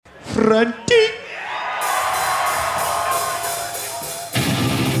grunty.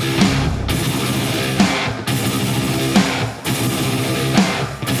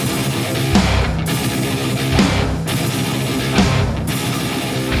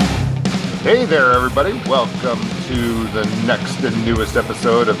 Hey there, everybody. Welcome to the next and newest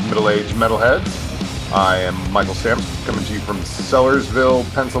episode of Middle Age Metalheads. I am Michael Stamps, coming to you from Sellersville,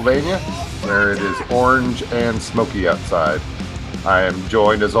 Pennsylvania, where it is orange and smoky outside. I am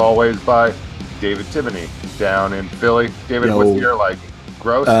joined, as always, by David Timoney down in Philly. David, what's the air like?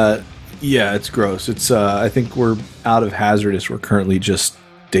 Gross? Yeah, it's gross. It's I think we're out of hazardous. We're currently just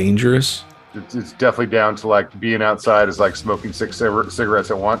dangerous. It's definitely down to like being outside is like smoking six cigarettes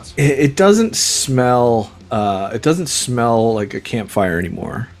at once. It doesn't smell. It doesn't smell like a campfire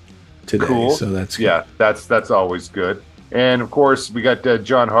anymore today. Cool. So that's good. Yeah, that's always good. And of course, we got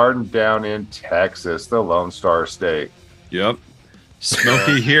John Harden down in Texas, the Lone Star State. Yep,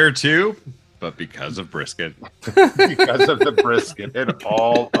 smoky here too, but because of brisket. Because of the brisket and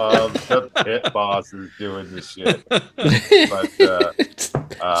all of the pit bosses doing this shit. But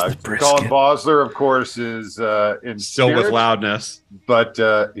Colin Bosler, of course, is in still spirit, with loudness, but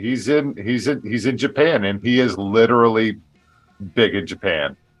he's in Japan, and he is literally big in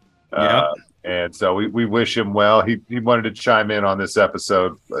Japan. And so we wish him well. He wanted to chime in on this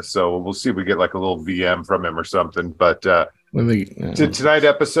episode, so we'll see if we get like a little VM from him or something. But tonight's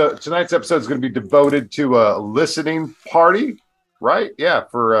episode is going to be devoted to a listening party, right?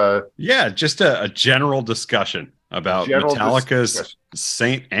 Yeah, just a general discussion about Metallica's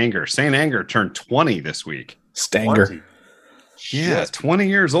Saint Anger. Saint Anger turned 20 this week. Stanger. 20. Yeah, 20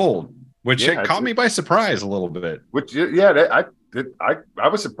 years old, which it caught me by surprise a little bit. Which I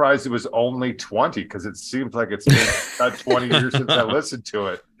was surprised it was only 20 because it seems like it's been about 20 years since I listened to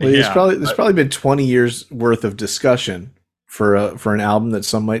it. Well, there's probably been 20 years worth of discussion for an album that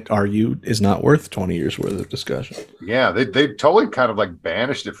some might argue is not worth 20 years worth of discussion. Yeah, they totally kind of like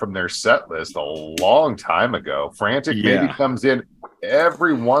banished it from their set list a long time ago. Frantic maybe comes in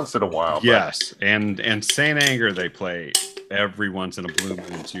every once in a while. Yes, and Saint Anger they play every once in a blue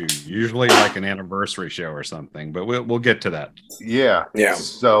moon too, usually like an anniversary show or something, but we'll get to that. Yeah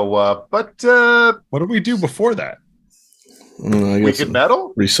So what do we do before that? Week in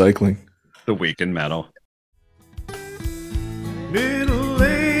Metal? Recycling. The Week in Metal. Middle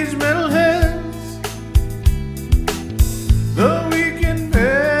Age Metalheads, the Week in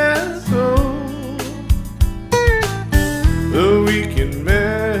Metal, the Week in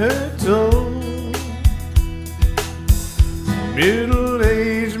Metal. Middle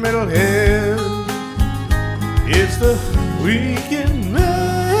Age Metalheads, it's the Week in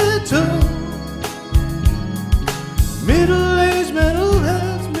Metal. Middle Age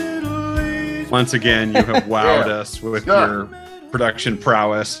Metalheads, Middle Age. Once again, you have wowed us with your production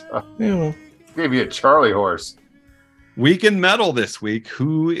prowess. Gave you a Charlie horse. Week in Metal this week.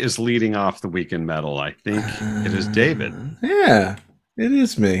 Who is leading off the Week in Metal? I think it is David. Yeah, it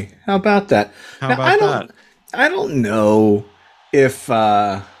is me. How about that? That? I don't know if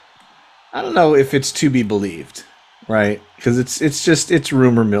it's to be believed, right? Because it's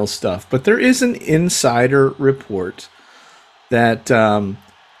rumor mill stuff. But there is an insider report that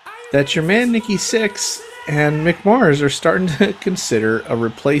that your man Nikki Sixx and Mick Mars are starting to consider a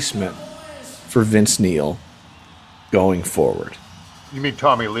replacement for Vince Neil going forward. You mean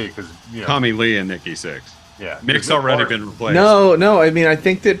Tommy Lee? Because Tommy Lee and Nikki Sixx. Yeah, Mick's already been replaced. No. I mean, I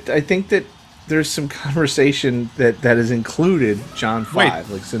think that there's some conversation that has included John 5,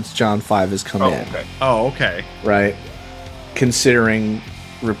 like since John 5 has come in. Okay. Oh, okay. Right. Considering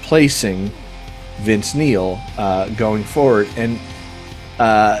replacing Vince Neil going forward. And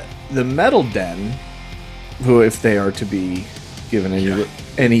the Metal Den, who, if they are to be given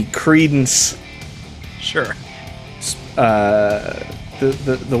any credence, sure. The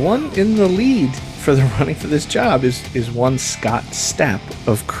one in the lead for the running for this job is one Scott Stapp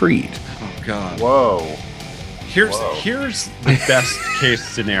of Creed. Oh God! Whoa! Here's the best case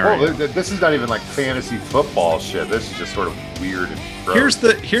scenario. Well, this is not even like fantasy football shit. This is just sort of weird and gross.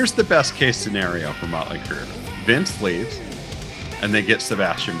 Here's the best case scenario for Motley Crue. Vince leaves, and they get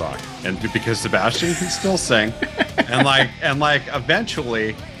Sebastian Bach, and because Sebastian can still sing, and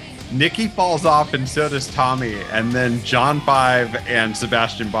eventually, Nikki falls off, and so does Tommy, and then John 5 and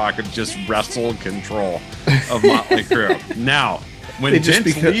Sebastian Bach have just wrestled control of Motley Crue. Now, when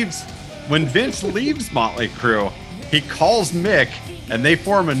Vince leaves Motley Crue, he calls Mick, and they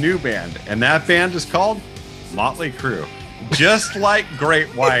form a new band, and that band is called Motley Crue. Just like Great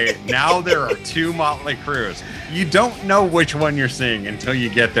White, now there are two Motley Crues. You don't know which one you're seeing until you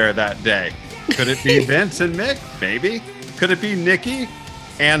get there that day. Could it be Vince and Mick? Maybe. Could it be Nikki?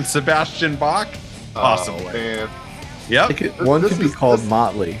 and Sebastian Bach? Possibly. Oh, man. Yep. One could be called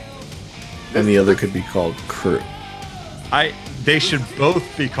Motley, and the other could be called Crew. They should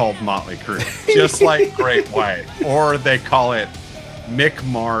both be called Motley Crue, just like Great White, or they call it Mick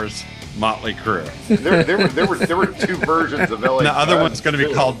Mars Motley Crue. There were two versions of LA. The other Guns, one's going to be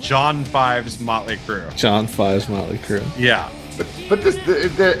too. called John Five's Motley Crue. John Five's Motley Crue. Yeah. But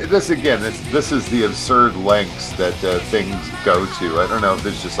this again, this is the absurd lengths that things go to. I don't know if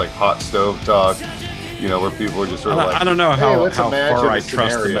it's just like hot stove talk, where people are just sort of like, I don't know "Hey, how let's imagine far a I trust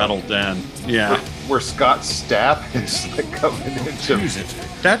the scenario Metal Den. Yeah. where Scott Stapp is like coming into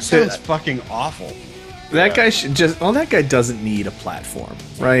That sounds fucking awful. That guy should just. Well, that guy doesn't need a platform,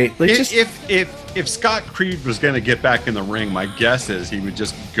 right? Like If Scott Creed was going to get back in the ring, my guess is he would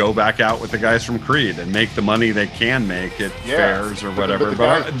just go back out with the guys from Creed and make the money they can make at fairs or whatever.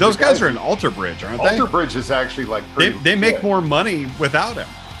 But those guys are in Alter Bridge, aren't they? Alter Bridge is actually like They make more money without him.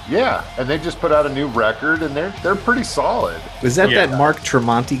 Yeah, and they just put out a new record, and they're pretty solid. Was that Mark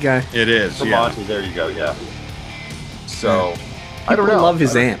Tremonti guy? It is. Tremonti, there you go. Yeah. So. I don't People know. love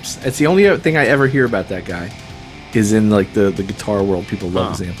his amps. It's the only thing I ever hear about that guy. Is in like the guitar world. People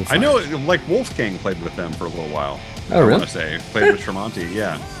love his amplifier. I know, like Wolfgang played with them for a little while. Oh, I really? want to say played with Tremonti.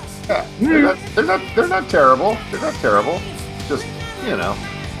 Yeah. Yeah, they're not terrible. They're not terrible. Just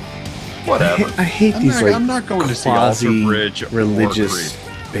whatever. I hate these I'm not going to see Alter Bridge or religious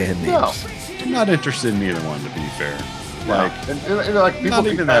Creed. band No. names. I'm not interested in either one, to be fair. Like, and like people not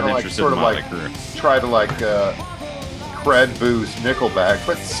can even kind that of like interested sort in of like Motley Crue. try to like cred boost Nickelback,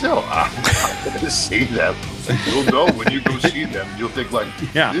 but still, I'm not going to see them. You'll know when you go see them. You'll think like,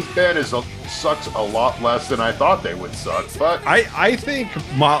 this band sucks a lot less than I thought they would suck. But I think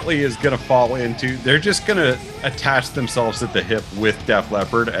Motley is going to fall into. They're just going to attach themselves at the hip with Def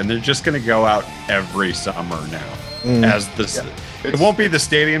Leppard, and they're just going to go out every summer now. As this, it won't be the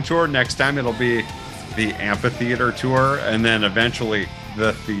stadium tour. Next time it'll be the amphitheater tour, and then eventually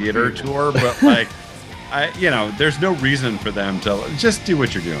the theater tour. But like. There's no reason for them to just do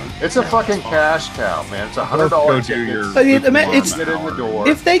what you're doing. it's a fucking cash cow, man. It's $100. Go do your. I mean, it's get in the door.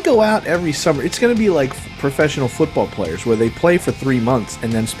 if they go out every summer, it's going to be like professional football players where they play for 3 months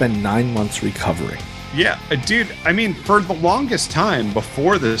and then spend 9 months recovering. Yeah, dude. I mean, for the longest time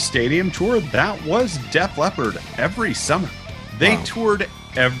before the stadium tour, that was Def Leppard every summer. They toured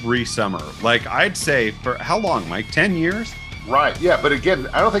every summer. Like I'd say for how long, Mike? 10 years? Right, yeah, but again,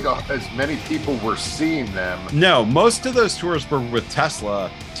 I don't think as many people were seeing them. No, most of those tours were with Tesla,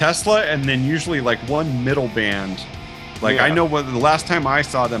 and then usually like one middle band. Like I know the last time I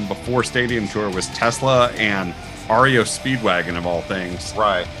saw them before stadium tour was Tesla and REO Speedwagon of all things.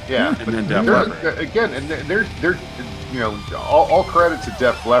 Right, yeah. And then Def Leppard. Again, and they're all credit to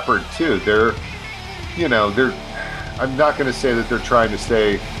Def Leppard too. They're I'm not going to say that they're trying to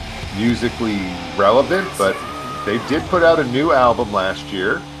stay musically relevant, but they did put out a new album last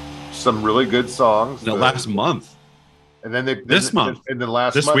year, some really good songs. Last month, and then this month, and then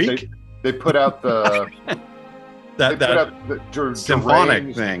last this month week, they put out the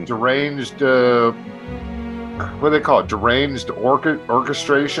symphonic thing, deranged. What do they call it? Deranged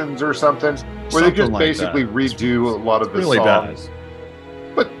orchestrations or something, where they just basically redo a lot of the really songs.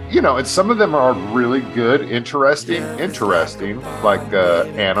 Bad. But and some of them are really good, interesting. Like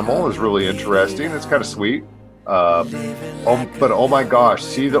Animal is really interesting. It's kind of sweet. But oh my gosh,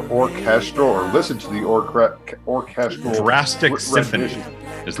 see the orchestral or listen to the orchestral Drastic Symphony.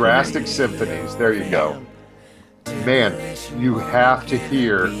 Drastic Symphonies. There you go. Man, you have to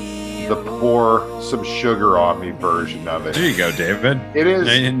hear the Pour Some Sugar on Me version of it. There you go, David. It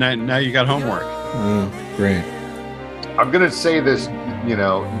is. Now you got homework. Great. I'm gonna say this,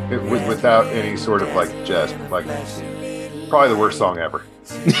 without any sort of just probably the worst song ever.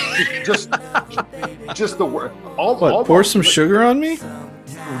 just the word. Pour Some Sugar on Me?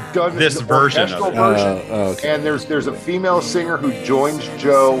 Done this version of it. Okay. And there's a female singer who joins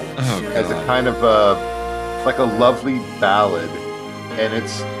Joe as a kind of like a lovely ballad, and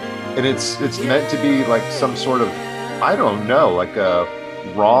it's meant to be like some sort of, I don't know, like a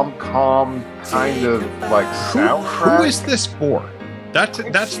rom-com kind of like soundtrack. Who is this for? That's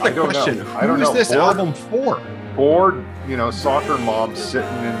the question. Who is this album for? Bored, soccer moms sitting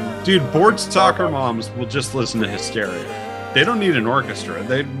in. Dude, bored soccer moms will just listen to Hysteria. They don't need an orchestra.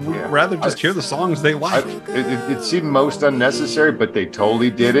 They'd rather just hear the songs they like. It seemed most unnecessary, but they totally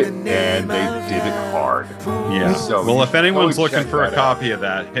did it, and they did it hard. Yeah. So well, if anyone's looking for a copy of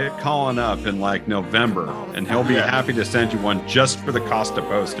that, hit Colin up in November, and he'll be happy to send you one just for the cost of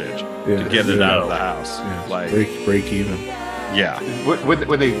postage to get it out of the house. Yeah, break even. Yeah.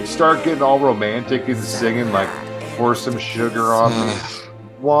 When they start getting all romantic and singing Pour Some Sugar on Me.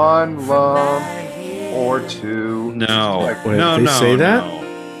 one lump or two. No, Wait, no, they no. say that? no.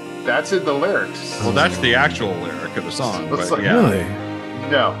 That's in the lyrics. Well, that's the actual lyric of the song. Looks But like- yeah, Really?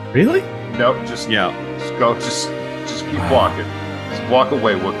 No, Really? no, just yeah. just go, just keep walking. Just walk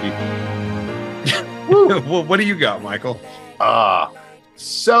away, Wookie. Well, what do you got, Michael?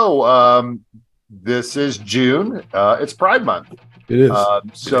 So this is June. It's Pride Month. It is.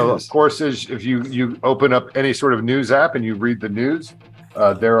 So It is. of course, if you open up any sort of news app and you read the news,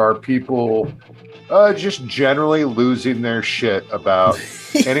 there are people just generally losing their shit about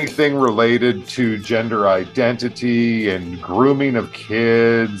anything related to gender identity and grooming of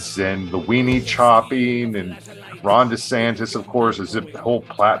kids and the weenie chopping. And Ron DeSantis, of course, his whole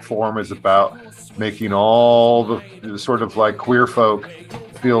platform is about making all the sort of like queer folk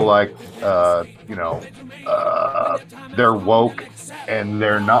feel like they're woke and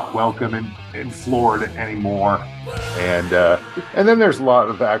they're not welcome in Florida anymore. And then there's a lot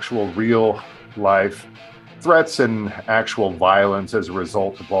of actual real life threats and actual violence as a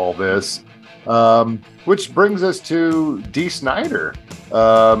result of all this, which brings us to Dee Snider.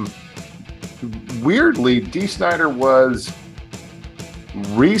 Weirdly, Dee Snider was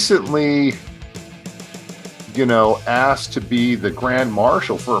recently asked to be the grand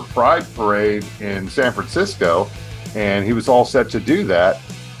marshal for a pride parade in San Francisco, and he was all set to do that.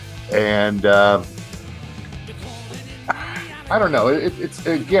 And I don't know, it's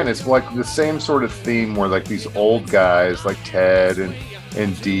like the same sort of theme where like these old guys like Ted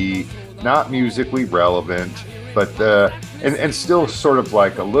and Dee, not musically relevant, but and still sort of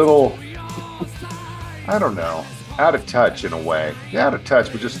like a little, I don't know, out of touch in a way. Yeah, out of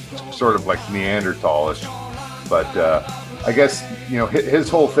touch, but just sort of like Neanderthalish. But I guess, his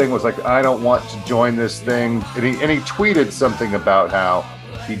whole thing was like, I don't want to join this thing. And he tweeted something about how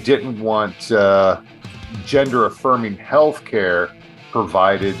he didn't want gender affirming health care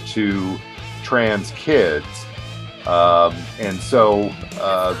provided to trans kids. And so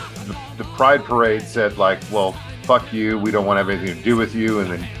the Pride Parade said like, well, fuck you. We don't want to have anything to do with you.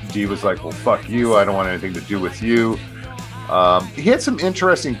 And then Dee was like, well, fuck you. I don't want anything to do with you. He had some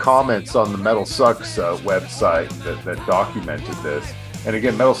interesting comments on the Metal Sucks website that documented this. And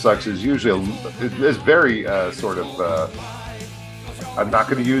again, Metal Sucks is usually is very sort of, I'm not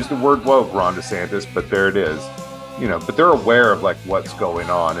going to use the word woke, Ron DeSantis, but there it is. But they're aware of like what's going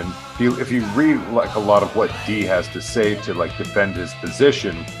on. And if you read like a lot of what Dee has to say to like defend his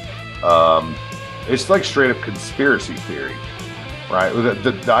position, it's like straight up conspiracy theory, right?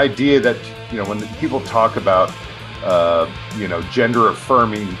 The idea that, when people talk about gender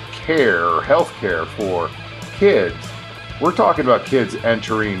affirming care or health care for kids, we're talking about kids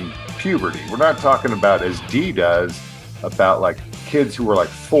entering puberty. We're not talking about, as Dee does, about like kids who are like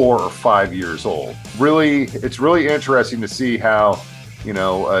 4 or 5 years old. Really, it's really interesting to see how,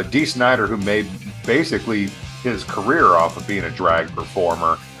 Dee Snider, who made basically his career off of being a drag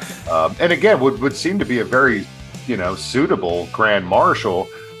performer, and again would seem to be a very, suitable grand marshal,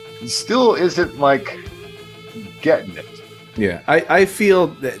 still isn't like getting it. Yeah, I feel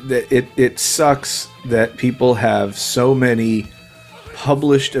that it sucks that people have so many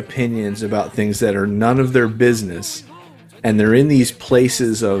published opinions about things that are none of their business, and they're in these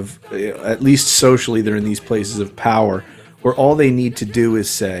places of, at least socially, they're in these places of power where all they need to do is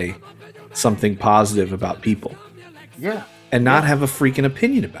say something positive about people. Yeah. And not have a freaking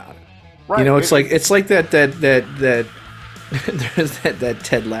opinion about it. Right. It's like that there's that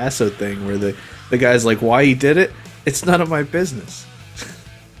Ted Lasso thing where the guy's like, why he did it? It's none of my business.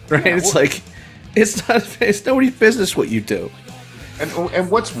 Right? Yeah, It's like, it's nobody's business what you do. And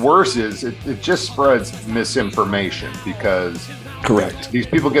what's worse is it just spreads misinformation, because Correct. these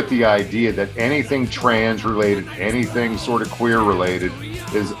people get the idea that anything trans related, anything sort of queer related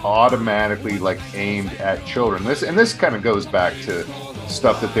is automatically like aimed at children. This kind of goes back to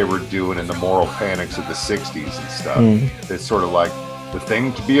stuff that they were doing in the moral panics of the 60s and stuff. It's sort of like the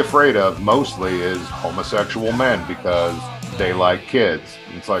thing to be afraid of mostly is homosexual men because they like kids.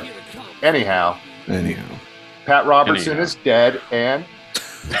 And it's like, anyhow, Pat Robertson is dead, and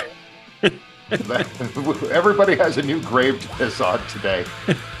everybody has a new grave to piss on today.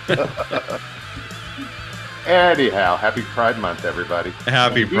 Anyhow, happy Pride Month, everybody.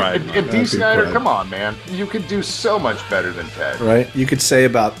 Happy Pride Month. And Dee Snider, Pride. come on, man. You could do so much better than Ted. Right? You could say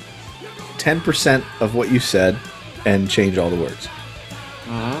about 10% of what you said and change all the words.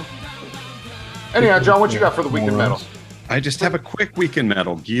 Anyhow, John, what you got for the Week in Metal? I just have a quick week in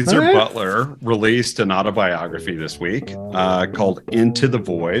metal. Geezer Alright. Butler released an autobiography this week called Into the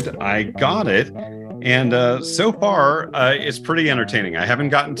Void. I got it And so far, it's pretty entertaining. I haven't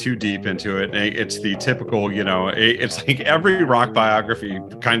gotten too deep into it. It's the typical, it's like every rock biography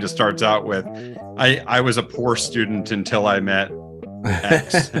kind of starts out with, I was a poor student until I met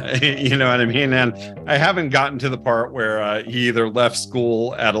X. You know what I mean? And I haven't gotten to the part where he either left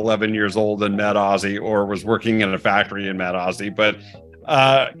school at 11 years old and met Ozzy, or was working in a factory and met Ozzy. But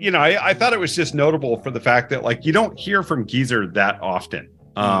I thought it was just notable for the fact that, like, you don't hear from Geezer that often.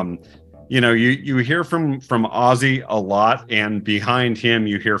 You hear from Ozzy a lot, and behind him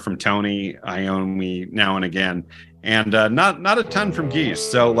you hear from Tony Iommi now and again, and not a ton from Geese.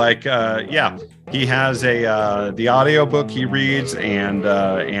 So he has the audiobook he reads, and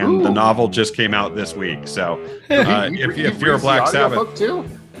the novel just came out this week. So if you're a Black Sabbath too,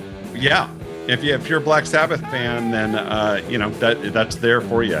 if you're a Black Sabbath fan, then that's there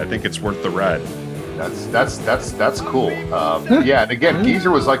for you. I think it's worth the read. That's cool. And again,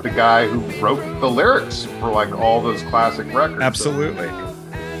 Geezer was like the guy who wrote the lyrics for like all those classic records. Absolutely.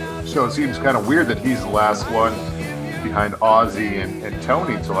 So it seems kind of weird that he's the last one behind Ozzy and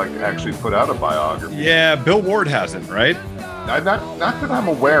Tony to like actually put out a biography. Yeah, Bill Ward hasn't, right? Not that I'm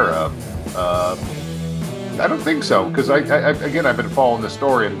aware of. I don't think so, because I've been following the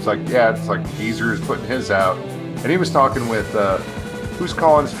story, and it's like Geezer is putting his out, and he was talking with who's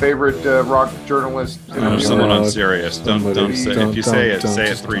Colin's favorite rock journalist? Someone on Sirius. Don't say if you say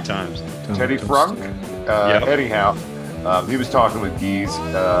it 3 times. Teddy Frunk. Anyhow, he was talking with Geese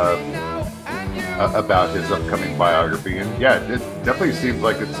about his upcoming biography, and it definitely seems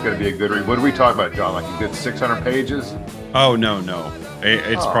like it's going to be a good read. What are we talking about, John? Like a good 600 pages? Oh no.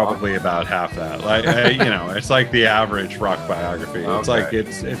 It's probably about half that. Like it's like the average rock biography. It's like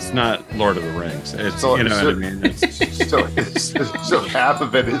it's not Lord of the Rings. It's what I mean. So half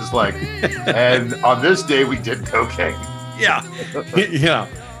of it is like, and on this day we did cocaine. Yeah.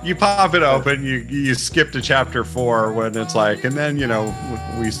 You pop it open, you skip to chapter 4 when it's like, and then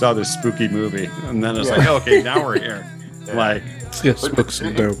we saw this spooky movie, and then it's like, okay, now we're here. Like,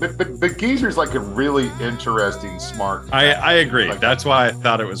 but Geezer's like a really interesting, smart guy. I agree. Like, that's why I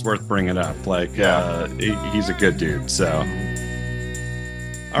thought it was worth bringing up. Like, he's a good dude. So,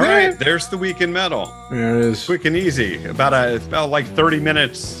 all right, there's the week in metal. There it is. Quick and easy. About like 30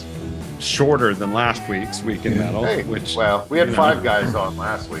 minutes shorter than last week's week in metal. Hey, we had 5 guys on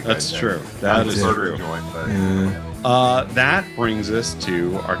last week. That's true. That is true. That brings us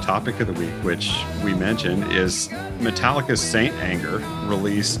to our topic of the week, which we mentioned is Metallica's Saint Anger,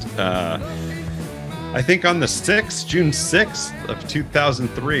 released I think on the 6th, June 6th of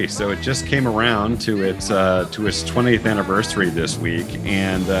 2003. So it just came around to its 20th anniversary this week,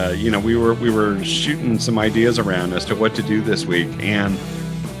 and we were shooting some ideas around as to what to do this week, and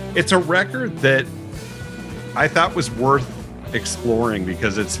it's a record that I thought was worth exploring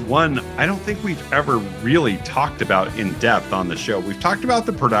because it's one I don't think we've ever really talked about in depth on the show. We've talked about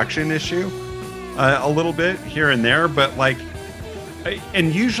the production issue a little bit here and there, but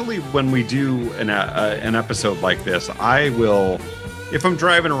and usually when we do an episode like this, I will, if I'm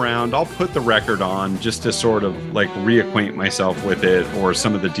driving around, I'll put the record on just to sort of like reacquaint myself with it, or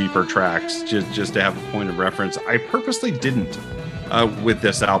some of the deeper tracks, just to have a point of reference. I purposely didn't with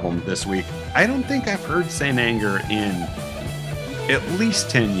this album this week. I don't think I've heard Saint Anger in at least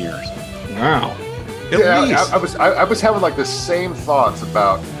 10 years. Wow. At least. I was having like the same thoughts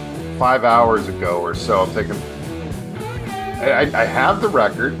about 5 hours ago or so. I'm thinking, I have the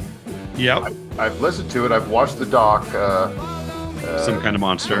record. Yep. I've listened to it. I've watched the doc. Some Kind of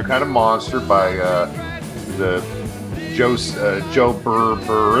Monster. Some Kind of Monster by the Joe Burr.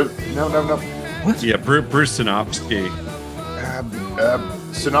 No. What? Yeah, Bruce Sinofsky.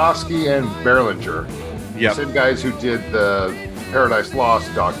 Sinofsky and Berlinger. Yep. Same guys who did the Paradise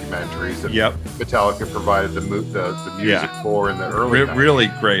Lost documentaries that Metallica provided the music for in the early 90s. Really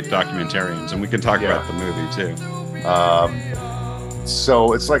great documentarians, and we can talk about the movie too.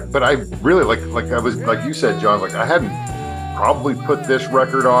 So it's like, but I really like I was, like you said, John, like I hadn't probably put this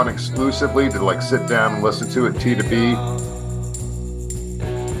record on exclusively to like sit down and listen to it T to B.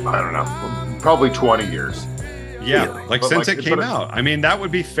 I don't know, probably 20 years. Yeah, since it came out. I mean, that would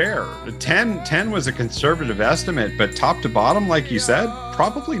be fair. 10 was a conservative estimate, but top to bottom, like you said,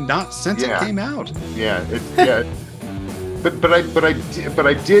 probably not since it came out. But I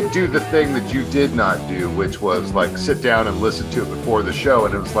did do the thing that you did not do, which was like sit down and listen to it before the show,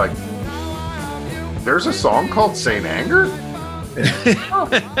 and it was like, there's a song called Saint Anger?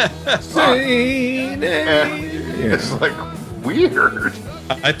 Saint Anger. It's like weird.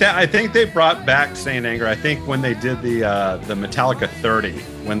 I think they brought back Saint Anger. I think when they did the Metallica 30,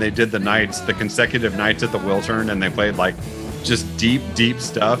 when they did the consecutive nights at the Wiltern, and they played like just deep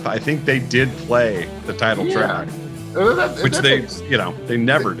stuff, I think they did play the title track, which they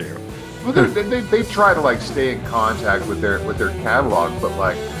never do. Well, they try to like stay in contact with their catalog, but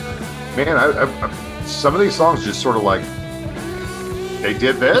like, man, I some of these songs just sort of like, they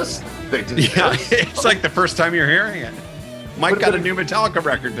did this. They did. Yeah, this. It's like the first time you're hearing it. Mike got a new Metallica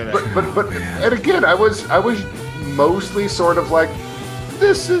record today. But and again, I was mostly sort of like,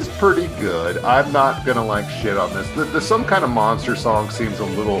 this is pretty good. I'm not gonna like shit on this. The Some Kind of Monster song seems a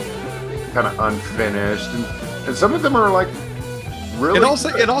little kind of unfinished, and some of them are like really.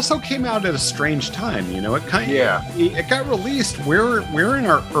 It also came out at a strange time. You know, it got released. We're in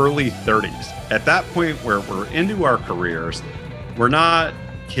our early 30s at that point where we're into our careers. We're not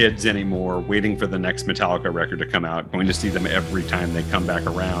kids anymore, waiting for the next Metallica record to come out, going to see them every time they come back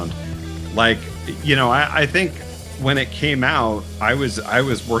around. Like, you know, I think when it came out, I was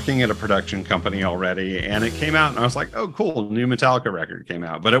working at a production company already, and it came out, and I was like, oh, cool, new Metallica record came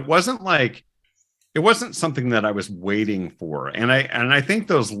out. But it wasn't something that I was waiting for. And I think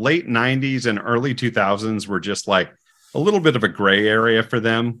those late 90s and early 2000s were just like a little bit of a gray area for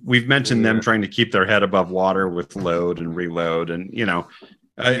them. We've mentioned them trying to keep their head above water with Load and Reload, and, you know,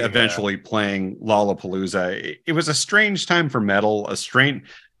 eventually playing Lollapalooza. It was a strange time for metal, let's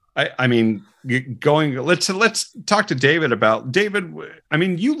talk to David about David. I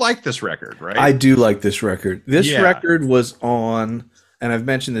mean, you like this record, right? I do like this record. This record was on, and I've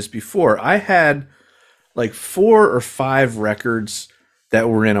mentioned this before, I had like 4 or 5 records that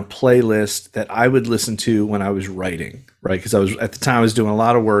were in a playlist that I would listen to when I was writing, right? Because at the time I was doing a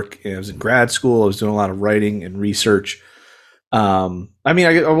lot of work. I was in grad school. I was doing a lot of writing and research. I mean,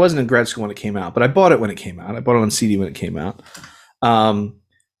 I wasn't in grad school when it came out, but I bought it when it came out. I bought it on CD when it came out.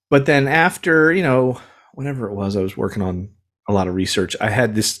 But then after, you know, whenever it was, I was working on a lot of research. I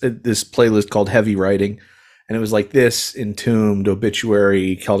had this playlist called Heavy Writing, and it was like this, Entombed,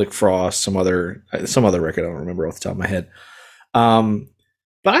 Obituary, Celtic Frost, some other record I don't remember off the top of my head.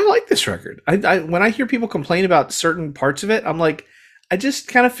 But I like this record. I when I hear people complain about certain parts of it, I'm like, I just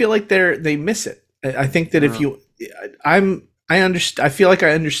kind of feel like they miss it. I think that I feel like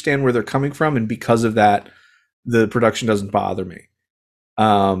I understand where they're coming from, and because of that, the production doesn't bother me.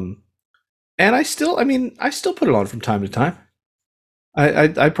 And I still put it on from time to time.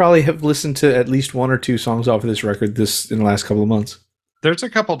 I probably have listened to at least 1 or 2 songs off of this record in the last couple of months. There's a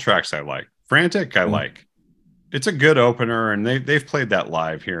couple tracks I like. Frantic, I like. It's a good opener, and they've played that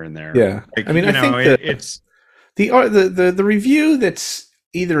live here and there. Yeah, like, I mean, I think it's the review that's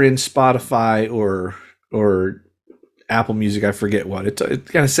either in Spotify or Apple Music, I forget what it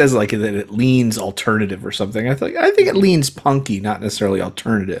kind of says, like that it leans alternative or something. I think it leans punky, not necessarily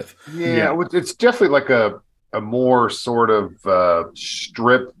alternative. Yeah. It's definitely like a more sort of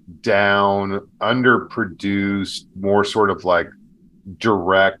stripped down, underproduced, more sort of like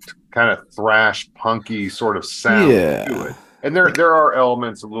direct kind of thrash punky sort of sound to it. And there are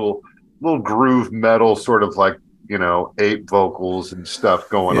elements, a little groove metal, sort of like, you know, 8 vocals and stuff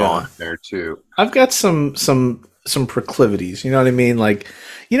going on there too. I've got some proclivities, you know what I mean? Like,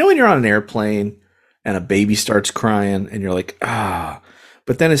 you know, when you're on an airplane and a baby starts crying and you're like,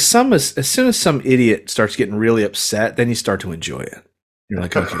 but then as soon as some idiot starts getting really upset, then you start to enjoy it. You're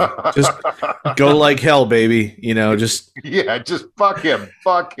like, okay, just go like hell, baby. You know, just fuck him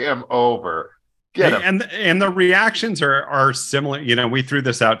over. Get him. And the reactions are similar. You know, we threw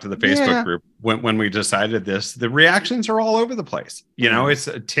this out to the Facebook group when we decided this. The reactions are all over the place. You know, it's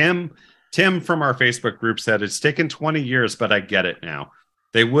Tim from our Facebook group said it's taken 20 years, but I get it now.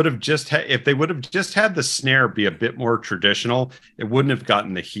 They would have if they would have just had the snare be a bit more traditional, it wouldn't have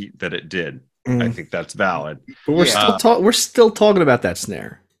gotten the heat that it did. I think that's valid. But we're still talking about that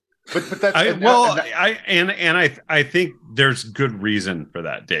snare. But that's I think there's good reason for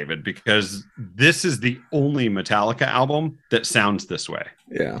that, David, because this is the only Metallica album that sounds this way.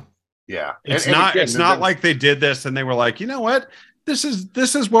 Yeah. Yeah. It's not like they did this and they were like, you know what? This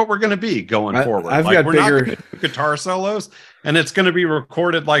is what we're going to be going forward. We're not going to do guitar solos, and it's going to be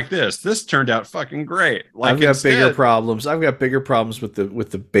recorded like this. This turned out fucking great. Like, I've got bigger problems. I've got bigger problems with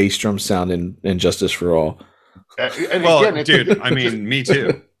the bass drum sound in Justice for All. Dude, I mean, me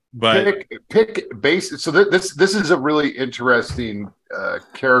too. But pick bass. So this is a really interesting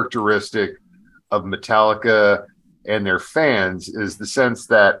characteristic of Metallica and their fans, is the sense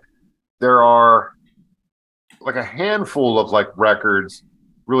that there are like a handful of like records,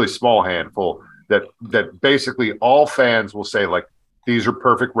 really small handful, that basically all fans will say like, these are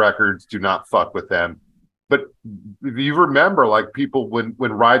perfect records, do not fuck with them. But if you remember, like, people when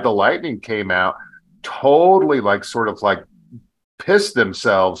Ride the Lightning came out, totally like sort of like pissed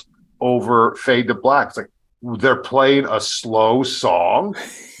themselves over Fade to Black. It's like, they're playing a slow song.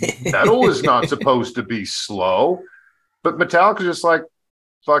 Metal is not supposed to be slow, but Metallica's just like,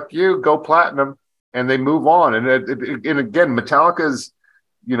 fuck you, go platinum, and they move on. And again, Metallica's,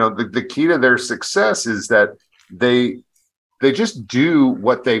 the key to their success is that they just do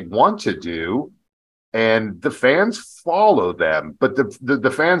what they want to do, and the fans follow them. But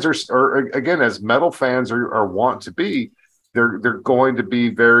the fans are again, as metal fans are want to be, they're going to be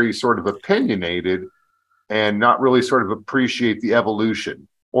very sort of opinionated and not really sort of appreciate the evolution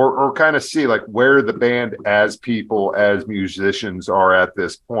or kind of see like where the band as people, as musicians are at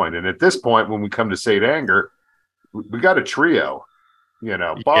this point. And at this point, when we come to Saint Anger, we got a trio.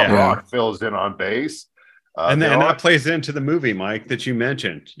 Bob Rock fills in on bass. And that plays into the movie, Mike, that you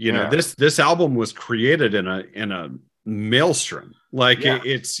mentioned. This album was created in a maelstrom. Like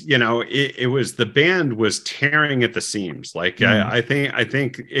it was, the band was tearing at the seams. Like I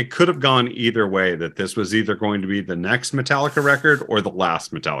think it could have gone either way, that this was either going to be the next Metallica record or the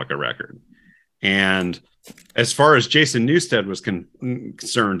last Metallica record. And as far as Jason Newsted was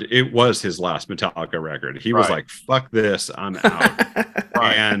concerned, it was his last Metallica record. He was like, fuck this, I'm out.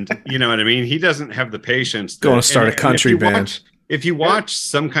 And you know what I mean? He doesn't have the patience. Going to start a country band. If you watch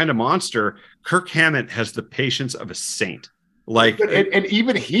Some Kind of Monster, Kirk Hammett has the patience of a saint. Like, and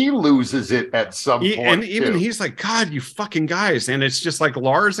even he loses it at some point. And even he's like, God, you fucking guys. And it's just like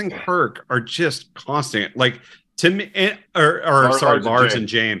Lars and Kirk are just constant. Like, to me, Lars and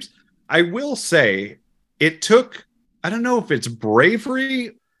James. I will say it took, I don't know if it's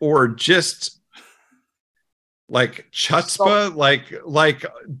bravery or just like chutzpah, like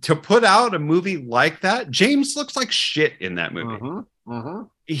to put out a movie like that. James looks like shit in that movie.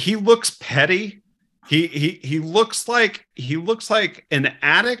 He looks petty. He looks like an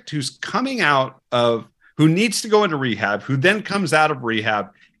addict who's coming out of, who needs to go into rehab, who then comes out of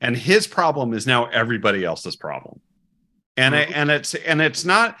rehab, and his problem is now everybody else's problem. And it's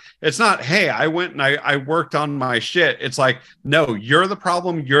not, hey, I went and I worked on my shit. It's like, no, you're the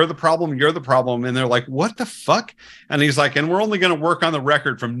problem. And they're like, what the fuck? And he's like, and we're only going to work on the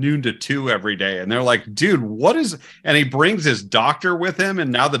record from noon to 2 every day. And they're like, dude, what is, and he brings his doctor with him.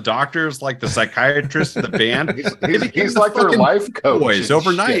 And now the doctor is like the psychiatrist of the band. he's like their life coach boys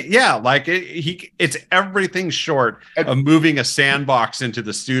overnight. Shit. Yeah. Like it's everything short of moving a sandbox into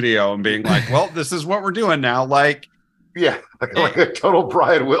the studio and being like, well, this is what we're doing now. Like, yeah, like a total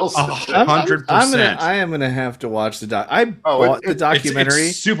Brian Wilson. 100%. I am gonna have to watch the doc. I bought the documentary.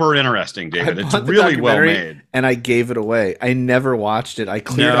 It's super interesting, David. It's really well made, and I gave it away. I never watched it. I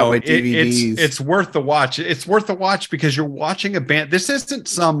cleared out my DVDs. It's worth the watch. It's worth the watch because you're watching a band. This isn't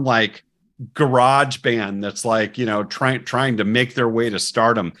some like garage band that's like, trying to make their way to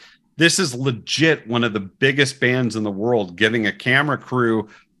stardom. This is legit one of the biggest bands in the world, giving a camera crew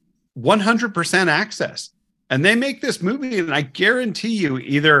 100% access. And they make this movie, and I guarantee you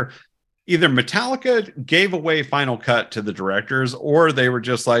either Metallica gave away Final Cut to the directors, or they were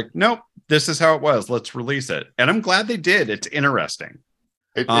just like, nope, this is how it was. Let's release it. And I'm glad they did. It's interesting.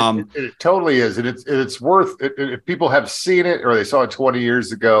 It totally is. And it's worth it. If people have seen it or they saw it 20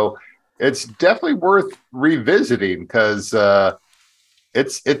 years ago, it's definitely worth revisiting because there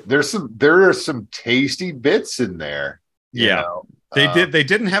are some tasty bits in there. Yeah. They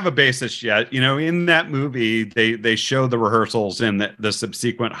didn't have a bassist yet. In that movie, they show the rehearsals and the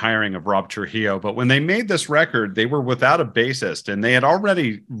subsequent hiring of Rob Trujillo. But when they made this record, they were without a bassist, and they had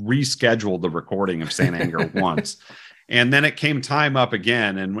already rescheduled the recording of Saint Anger once. And then it came time up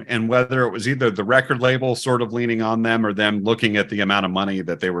again. And whether it was either the record label sort of leaning on them or them looking at the amount of money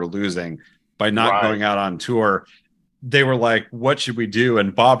that they were losing by not going out on tour, they were like, what should we do?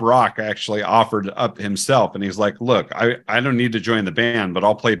 And Bob Rock actually offered up himself. And he's like, look, I don't need to join the band, but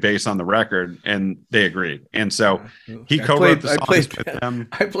I'll play bass on the record. And they agreed. And so he co-wrote the songs with them.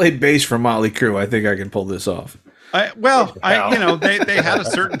 I played bass for Motley Crue. I think I can pull this off. They had a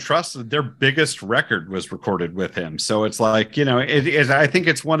certain trust that their biggest record was recorded with him. So it's like, I think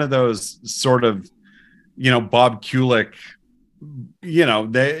it's one of those sort of, Bob Kulick,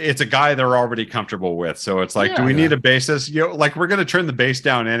 it's a guy they're already comfortable with. So it's like, do we need a bassist? Like, we're going to turn the bass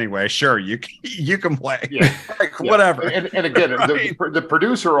down anyway. Sure, you can play. Yeah. Whatever. And again, the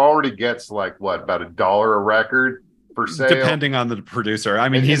producer already gets like what, about $1 a record per sale, depending on the producer. I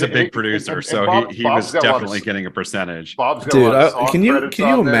mean, he's a big producer, so he was definitely getting a percentage. Bob's got Dude, can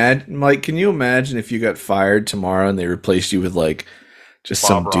you imagine, Mike? Can you imagine if you got fired tomorrow and they replaced you with like just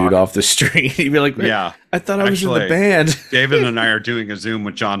some dude off the street? You'd be like, yeah, I thought I was in the band. David and I are doing a Zoom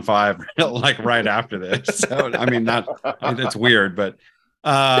with John 5 like right after this. So I mean, it's weird, but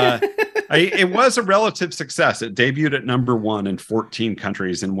It was a relative success. It debuted at #1 in 14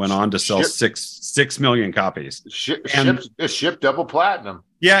 countries and went on to sell 6 million copies. Shipped double platinum.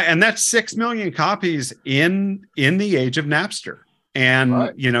 Yeah, and that's 6 million copies in the age of Napster. And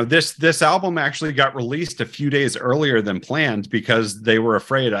Right. you know, this album actually got released a few days earlier than planned because they were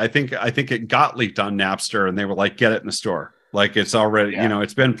afraid. I think it got leaked on Napster, and they were like, "Get it in the store. Like it's already, Yeah. you know,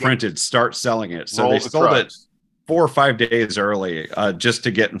 it's been printed. Start selling it." So Roll they the sold it trucks. 4 or 5 days early, just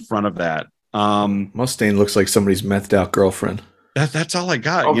to get in front of that. Mustaine looks like somebody's methed out girlfriend. That's all I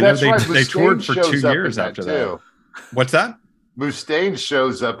got. Oh, you know, that's they right. they toured Mustaine for shows 2 up years in that after too. that. What's that? Mustaine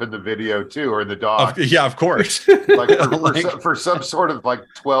shows up in the video too, or in the doc. Yeah, of course. Like for, Like- for some sort of like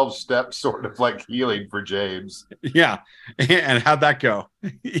 12-step sort of like healing for James. Yeah. And how'd that go?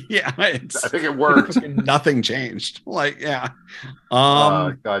 Yeah, I think it worked. nothing changed. Like, yeah.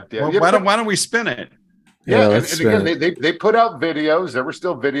 God damn. Well, Yeah, why don't we spin it? Yeah, and let's again, spin it. they put out videos. There were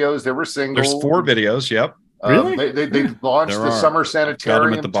still videos. There were singles. There's 4 videos. Yep. Really? They launched There the are. Summer Got 'em at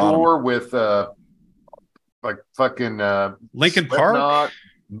Sanitarium the bottom. tour with like fucking Linkin Park.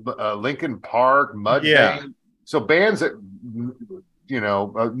 Slipknot, Linkin Park, Mudvayne. Yeah. So bands that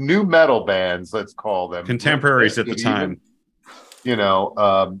new metal bands, let's call them Contemporaries at the Even, time.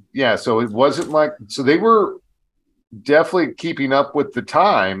 yeah. So it wasn't like they were definitely keeping up with the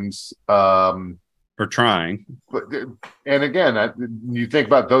times. Or trying. But and again, you think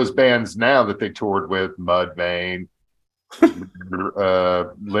about those bands now that they toured with: Mudvayne,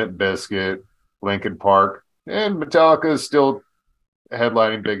 Limp Bizkit, Linkin Park, and Metallica is still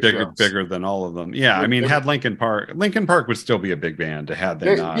headlining big shows. Bigger than all of them. Yeah, I mean, had Linkin Park would still be a big band had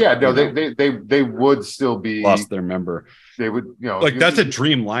they not. They would still be lost their member. They would, like that's a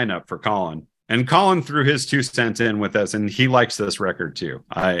dream lineup for Colin. And Colin threw his 2 cents in with us, and he likes this record too.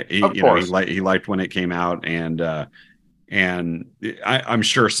 He liked when it came out, and I'm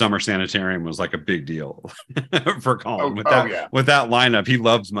sure Summer Sanitarium was like a big deal for Colin with that lineup. He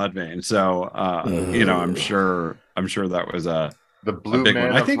loves Mudvayne, so I'm sure that was the Blue big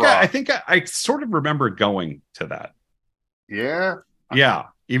Man one. of I Rock. think I sort of remember going to that. Yeah.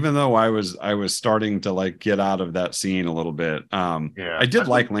 Even though I was starting to like get out of that scene a little bit. I did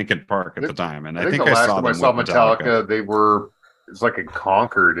like Linkin Park at the time, and I think the I last saw time them I saw with Metallica. It's like in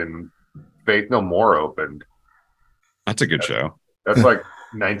Concord, and Faith No More opened. That's a good show. That's like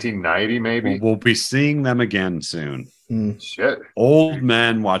 1990, maybe. We'll be seeing them again soon. Shit. Old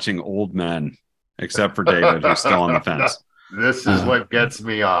men watching old men, except for David, who's still on the fence. This is what gets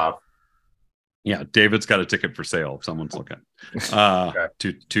me off. Yeah, David's got a ticket for sale if someone's looking. Okay.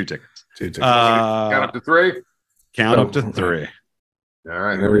 Two tickets. Count up to 3. Count up to 3. All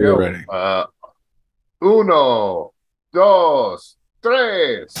right, Whenever here we you're go. ready. 1, 2,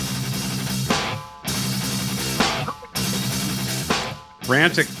 3.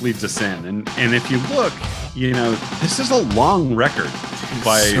 Frantic leads us in, and if you look, this is a long record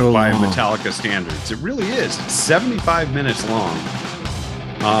by long. Metallica standards. It really is. It's 75 minutes long.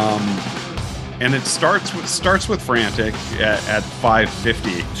 And it starts with Frantic at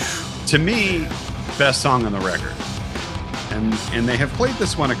 5:50. To me, best song on the record. And they have played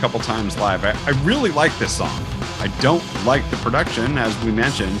this one a couple times live. I really like this song. I don't like the production, as we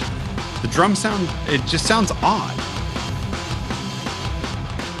mentioned. The drum sound, it just sounds odd.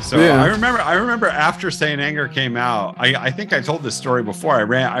 So yeah. I remember after Saint Anger came out, I think I told this story before. I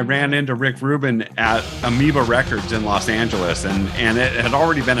ran into Rick Rubin at Amoeba Records in Los Angeles, and it had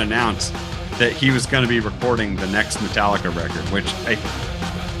already been announced that he was going to be recording the next Metallica record, which I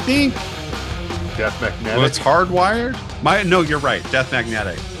think Death Magnetic. was Hardwired. No, you're right, Death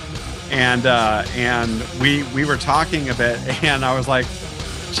Magnetic. And we were talking a bit, and I was like,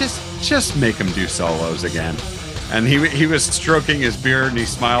 just make him do solos again. And he was stroking his beard, and he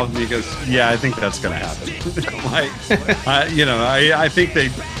smiled, and he goes, "Yeah, I think that's going to happen." I think they,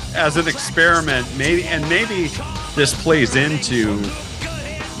 as an experiment, maybe this plays into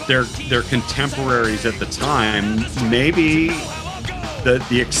their contemporaries at the time. Maybe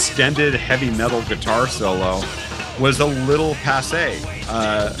the extended heavy metal guitar solo was a little passé.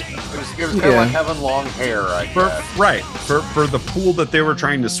 It was kind of like having long hair, I guess. Right. For the pool that they were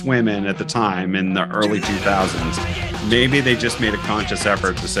trying to swim in at the time in the early 2000s, maybe they just made a conscious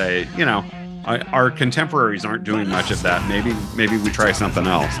effort to say, our contemporaries aren't doing much of that. Maybe we try something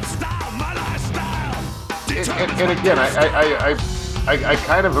else. And again, I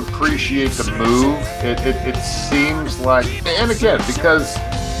kind of appreciate the move. It seems like, and again, because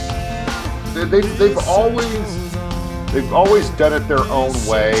they've always done it their own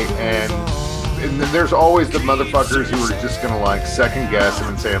way, and there's always the motherfuckers who are just gonna like second guess them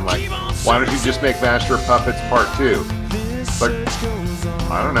and saying like, why don't you just make Master of Puppets Part 2? But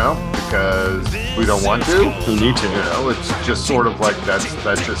I don't know, because we don't want to. Who need to? You know, it's just sort of like that's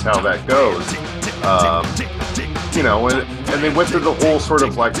just how that goes. You know, and they went through the whole sort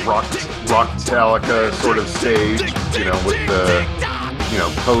of like rock Metallica sort of stage. You know, with the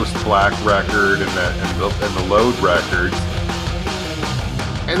post Black record and the Load records,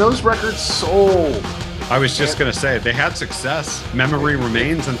 and those records sold. I was just gonna say they had success. Memory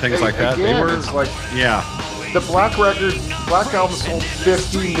Remains and things like that. Again, They were it's like, yeah. the Black album sold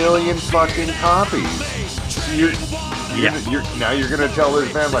 50 million fucking copies. So you're now you're gonna tell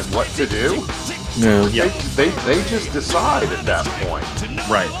this band like what to do? No. They just decide at that point.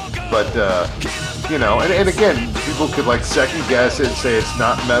 Right. But you know, and again, people could like second guess it, say it's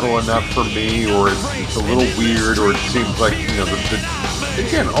not metal enough for me, or it's a little weird, or it seems like, you know,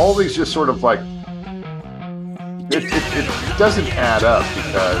 again, all these just sort of like it doesn't add up,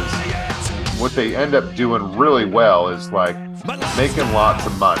 because what they end up doing really well is like making lots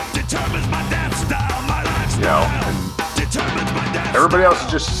of money. You know, and everybody else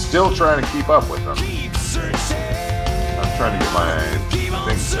is just still trying to keep up with them. I'm trying to get my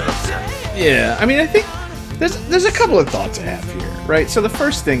thing set up here. Yeah, I mean, I think there's a couple of thoughts I have here, right? So the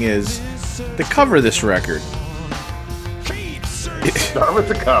first thing is the cover of this record. Start with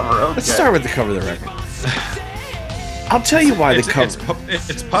the cover. Okay. Let's start with the cover of the record. I'll tell you why the cover.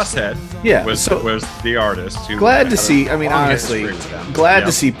 It's Pusshead. Yeah, was the artist. Who glad to had see. a I mean, long honestly, history with them. glad Yeah.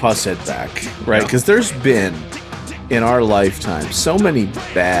 to see Pusshead back, right? Yeah. Because there's been in our lifetime so many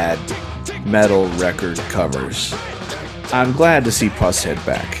bad metal record covers. I'm glad to see Pusshead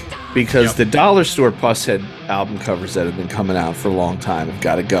back, because Yep. the dollar store Pusshead album covers that have been coming out for a long time have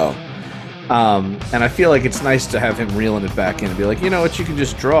got to go. And I feel like it's nice to have him reeling it back in and be like, you know what, you can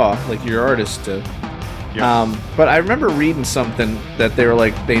just draw like your artist to. Yep. But I remember reading something that they were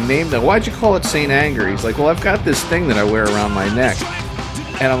like, they named it. Why'd you call it Saint Anger? He's like, well, I've got this thing that I wear around my neck,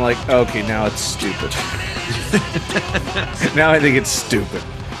 and I'm like, okay, now it's stupid. Now I think it's stupid.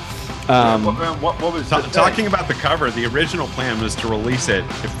 What was the thing? Talking about the cover, the original plan was to release it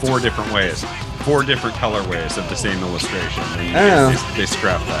in 4 different ways, 4 different colorways of the same illustration. And they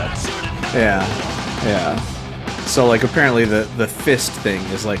scrapped that. Yeah. So like apparently the fist thing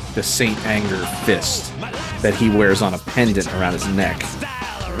is like the Saint Anger fist that he wears on a pendant around his neck.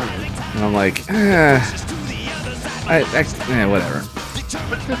 And I'm like, whatever.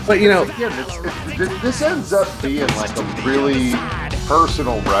 But you know, again, this ends up being like a really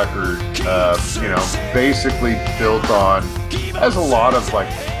personal record. You know, basically built on, has a lot of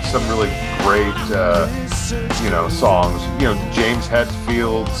like some really great you know, songs. You know, James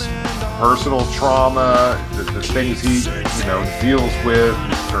Hetfield's personal trauma, the things he, you know, deals with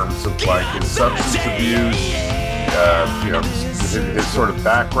in terms of like his substance abuse, you know, his sort of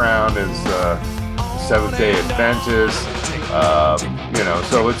background as Seventh-day Adventist, you know,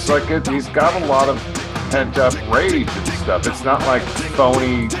 so it's like he's got a lot of pent-up rage and stuff. It's not like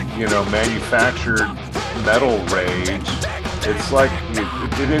phony, you know, manufactured metal rage. It's like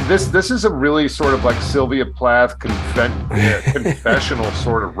this is a really sort of like Sylvia Plath confessional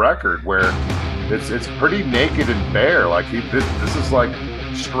sort of record, where it's pretty naked and bare. Like this is like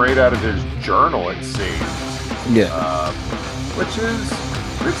straight out of his journal, it seems. yeah. Which is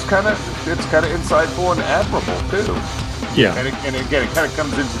it's kind of insightful and admirable too. Yeah. And again, it kind of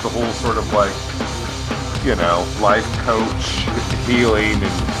comes into the whole sort of like, you know, life coach, healing,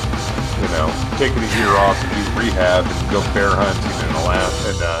 and, you know, taking a year off to do rehab and go bear hunting in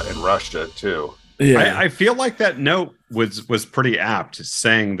Alaska and Russia too. Yeah. I feel like that note was pretty apt,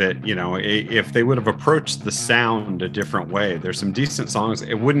 saying that, you know, if they would have approached the sound a different way, there's some decent songs.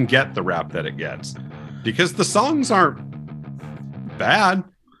 It wouldn't get the rap that it gets, because the songs aren't bad.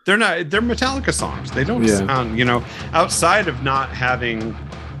 They're Metallica songs. They don't sound, you know, outside of not having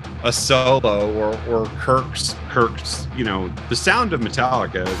a solo or Kirk's, you know, the sound of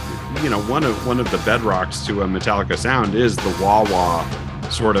Metallica, you know, one of the bedrocks to a Metallica sound is the wah-wah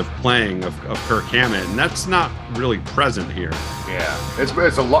sort of playing of Kirk Hammett, and that's not really present here. Yeah,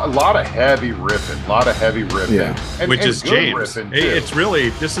 it's a lot of heavy riffing, Yeah. and, Which and is good James. riffing, too. It's really,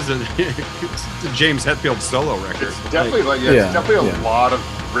 this is it's a James Hetfield solo record. It's definitely it's definitely a lot of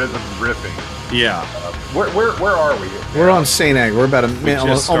rhythm riffing. Yeah. Where are we? We're on Saint Anger. We're about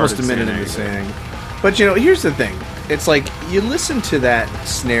just almost a started minute Saint into Saint Anger. But you know, here's the thing. It's like you listen to that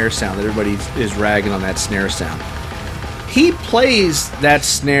snare sound that everybody is ragging on, that snare sound. He plays that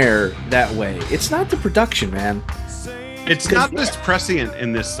snare that way. It's not the production, man. It's not this prescient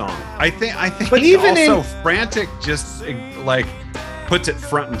in this song. I think But it's even also frantic, just like puts it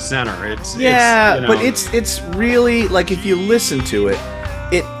front and center. It's you know, but it's really like, if you listen to it,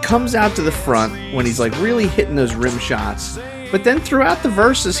 it comes out to the front when he's like really hitting those rim shots, But then throughout the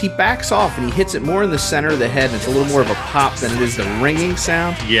verses, he backs off and he hits it more in the center of the head, and it's a little more of a pop than it is the ringing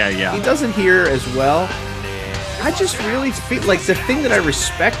sound. Yeah, yeah. He does it here as well. I just really feel like the thing that I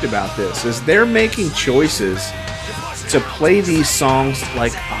respect about this is they're making choices to play these songs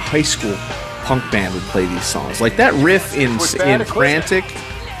like a high school punk band would play these songs. Like that riff in Frantic,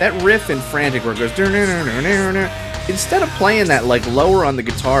 where it goes, instead of playing that like lower on the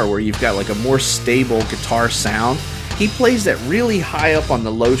guitar where you've got like a more stable guitar sound, he plays that really high up on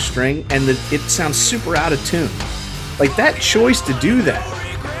the low string, and it sounds super out of tune. Like that choice to do that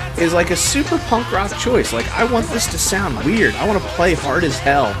is like a super punk rock choice. Like, I want this to sound weird. I want to play hard as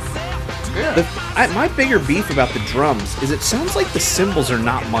hell. Yeah. My bigger beef about the drums is it sounds like the cymbals are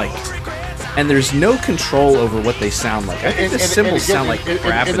not mic'd, and there's no control over what they sound like. I think the cymbals sound like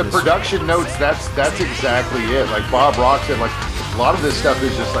crap. In the production notes, that's exactly it. Like Bob Rock said, like a lot of this stuff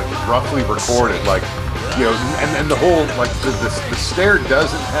is just like roughly recorded. Like, you know, and the whole, like, the snare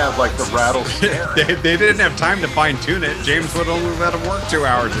doesn't have, like, the rattle snare. they didn't have time to fine-tune it. James would only let him work 2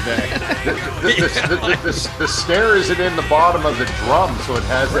 hours a day. The snare isn't in the bottom of the drum, so it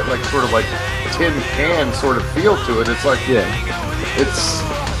has that, like, sort of, like, tin can sort of feel to it. It's like,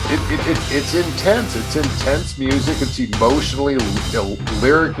 it's intense. It's intense music. It's emotionally,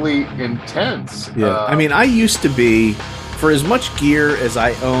 lyrically intense. Yeah, I mean, I used to be, for as much gear as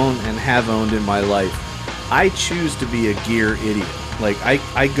I own and have owned in my life, I choose to be a gear idiot. Like,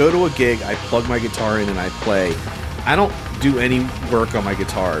 I go to a gig, I plug my guitar in and I play. I don't do any work on my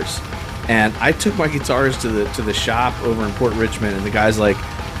guitars. And I took my guitars to the shop over in Port Richmond, and the guy's like,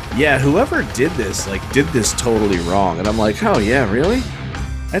 yeah, whoever did this, like, did this totally wrong. And I'm like, oh yeah, really?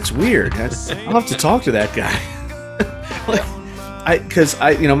 That's weird. I'll have to talk to that guy. Because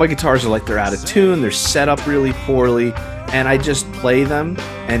you know, my guitars are like, they're out of tune, they're set up really poorly, and I just play them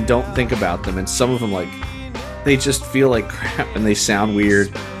and don't think about them. And some of them, like, they just feel like crap and they sound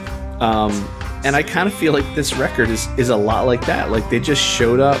weird. And I kind of feel like this record is a lot like that. Like, they just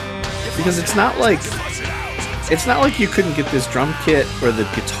showed up, because it's not like you couldn't get this drum kit or the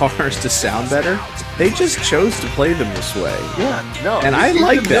guitars to sound better. They just chose to play them this way. Yeah, no. And I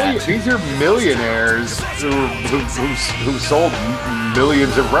like that. These are millionaires who sold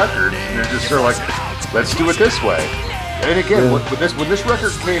millions of records, and they're just sort of like, let's do it this way. And again, when this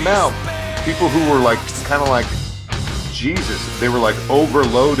record came out, people who were like, kind of like, Jesus, they were like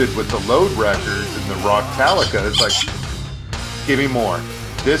overloaded with the Load records and the Rocktallica. It's like, give me more.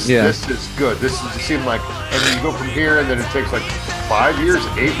 This is good. This seemed like, and then you go from here, and then it takes like 5 years,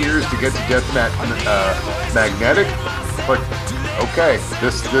 8 years to get to Death Magnetic. But okay,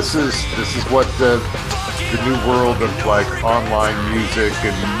 this is what the new world of like online music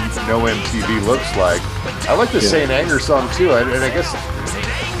and no MTV looks like. I like the Saint Anger song too, and I guess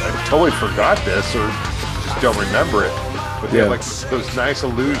I totally forgot this or just don't remember it. But they have like those nice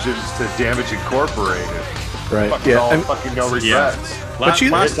allusions to Damage Incorporated. Right. Fucking no regrets. Yeah.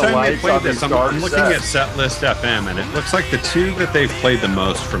 Last time they played this, I'm looking at Setlist FM, and it looks like the two that they've played the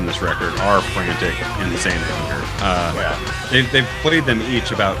most from this record are Frantic and Saint Anger. They've played them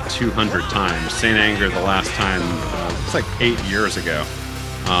each about 200 times. Saint Anger, the last time, it's like 8 years ago.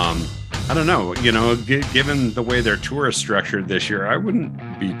 I don't know. You know, given the way their tour is structured this year, I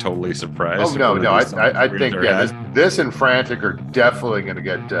wouldn't be totally surprised. Oh no! I think this and Frantic are definitely going to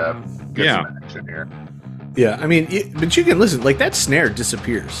get some action here. Yeah, I mean, but you can listen. Like, that snare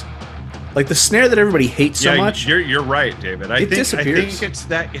disappears. Like, the snare that everybody hates so much. You're right, David. I think it's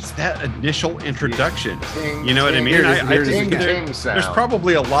that initial introduction. You know what I mean? I think there's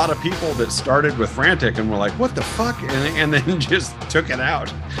probably a lot of people that started with Frantic and were like, "What the fuck," and then just took it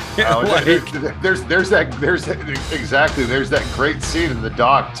out. There's that great scene in the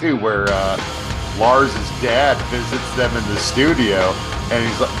doc too, where Lars's dad visits them in the studio, and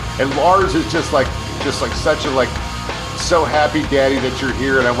he's like, and Lars is just like such a like, so happy, Daddy, that you're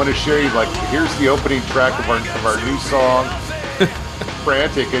here, and I want to show you, like, here's the opening track of our new song,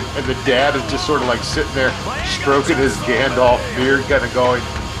 Frantic, and the dad is just sort of like sitting there stroking his Gandalf beard, kind of going.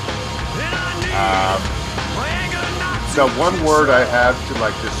 The one word I have to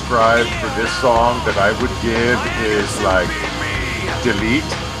like describe for this song that I would give is like delete.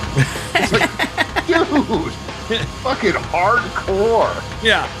 It's like, dude, fucking hardcore.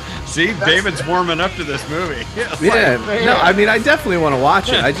 Yeah. See, David's warming up to this movie. No, I mean, I definitely want to watch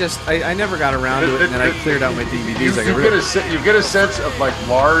it. I never got around to it, and then I cleared out my DVDs. You get a sense of like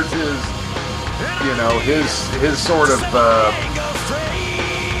Lars's, you know, his sort of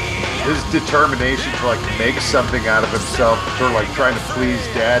his determination to like make something out of himself, sort of like trying to please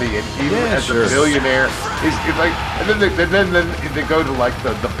daddy, and even as a millionaire, he's like, and then they go to like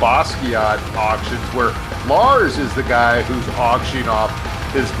the Basquiat auctions where Lars is the guy who's auctioning off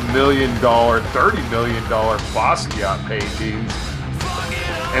his $1 million, $30 million Basquiat paintings,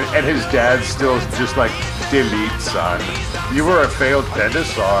 and his dad still is just like, delete, son. You were a failed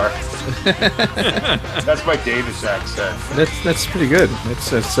dinosaur. That's my Danish accent. That's pretty good.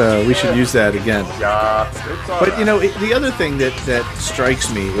 That's we should use that again. Yeah, but you know, the other thing that strikes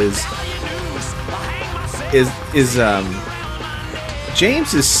me is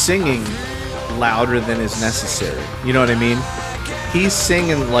James is singing louder than is necessary. You know what I mean? He's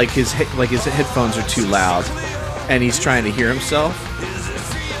singing like his headphones are too loud, and he's trying to hear himself.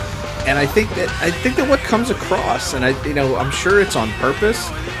 And I think that what comes across, and I'm sure it's on purpose.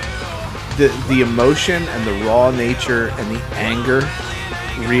 The emotion and the raw nature and the anger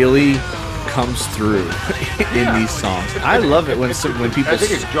really comes through in these songs. I love it when people. I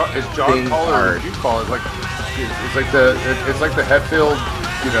think it's John Collar, as you call it, it's like the Hetfield,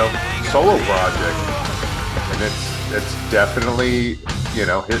 solo project, and it's definitely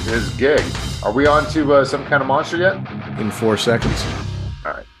his gig. Are we on to some kind of monster yet? In 4 seconds.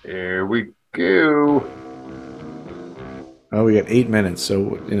 All right, here we go. Oh, we got 8 minutes,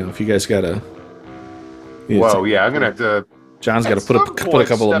 so if you guys gotta. Whoa, yeah, I'm gonna have to. John's got to put a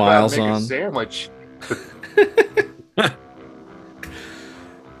couple of miles on. A sandwich.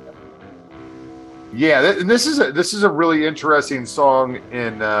 Yeah, this is a really interesting song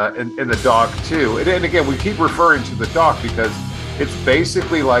in the doc too, and again we keep referring to the doc because it's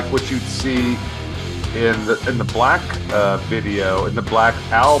basically like what you'd see in the Black video, in the Black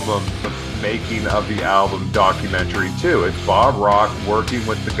album, the making of the album documentary too. It's Bob Rock working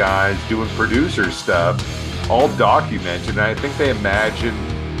with the guys doing producer stuff, all documented, and I think they imagined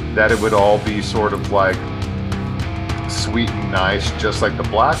that it would all be sort of like sweet and nice, just like the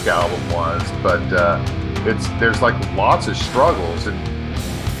Black album was, but there's like lots of struggles, and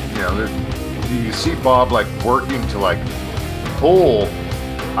you see Bob like working to like pull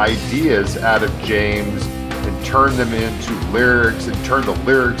ideas out of James and turn them into lyrics and turn the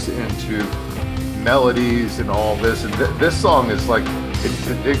lyrics into melodies and all this, and this song is like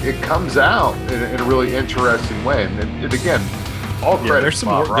it comes out in a really interesting way, and again, all credit. There's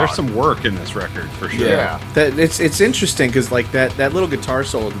some work in this record for sure. Yeah, it's interesting because like that little guitar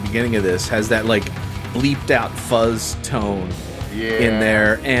solo at the beginning of this has that like bleeped out fuzz tone in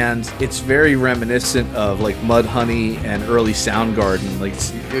there, and it's very reminiscent of like Mudhoney and early Soundgarden. Like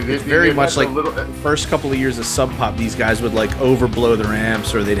it's very much like first couple of years of Sub Pop. These guys would like overblow their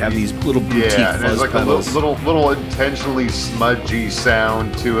amps, or they'd have these little boutique fuzz like pedals. A little intentionally smudgy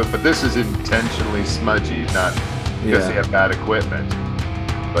sound to it, but this is intentionally smudgy, not because they have bad equipment.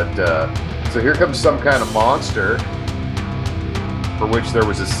 But so here comes Some Kind of Monster, for which there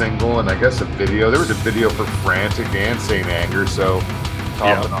was a single and I guess a video. There was a video for Frantic and Saint Anger, so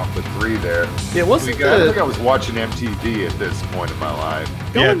topping off the 3 there. Yeah, I think I was watching MTV at this point in my life.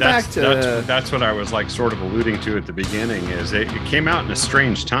 That's what I was like sort of alluding to at the beginning. Is it came out in a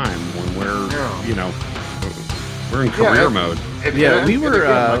strange time when we're in career mode.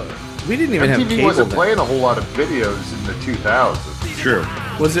 We didn't even have cable. MTV wasn't playing a whole lot of videos in the 2000s. True.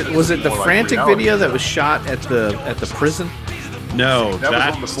 Was it the Frantic video that was shot at the prison? No, that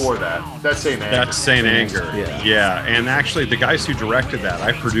was one before that. That's Saint Anger. That's Saint Anger. Yeah. And actually, the guys who directed that,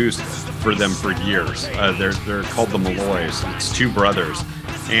 I produced for them for years. They're called the Malloys. It's 2 brothers,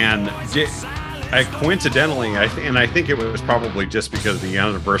 and coincidentally, I think it was probably just because of the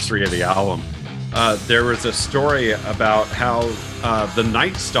anniversary of the album. There was a story about how the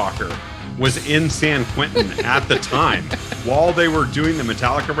Night Stalker was in San Quentin at the time while they were doing the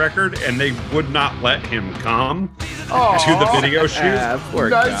Metallica record, and they would not let him come to the video shoot. Poor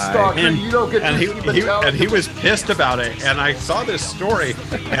guy. And he was pissed about it. And I saw this story,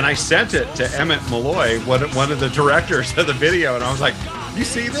 and I sent it to Emmett Malloy, one of the directors of the video, and I was like, "You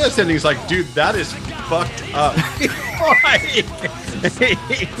see this?" And he's like, "Dude, that is fucked up."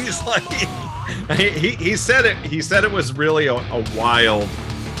 He's like, he said it. He said it was really a wild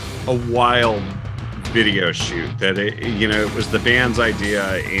video shoot, that it was the band's idea,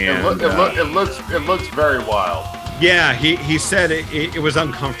 and it looks very wild. Yeah, he said it was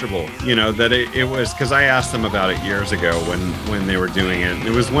uncomfortable, that it was, because I asked them about it years ago when they were doing it, and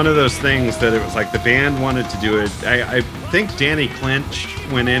it was one of those things that it was like the band wanted to do it. I think Danny Clinch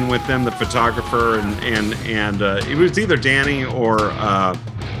went in with them, the photographer, and it was either Danny or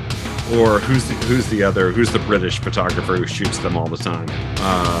who's the British photographer who shoots them all the time?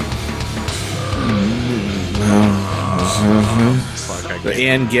 Fuck, The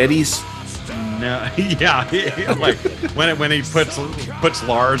Ann Gettys. no, yeah, like when he puts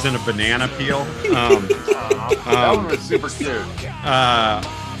Lars in a banana peel. That one was super cute.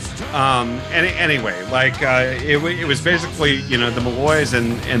 Anyway, like it was basically, you know, the Malloys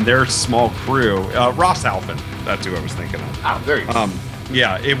and their small crew. Ross Alphen, that's who I was thinking of. Oh, there you go.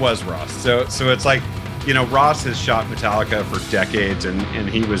 Yeah, it was Ross. So it's like, you know, Ross has shot Metallica for decades, and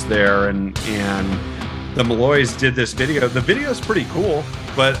he was there, and the Malloys did this video. The video is pretty cool,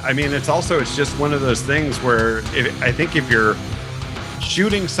 but I mean, it's just one of those things where I think if you're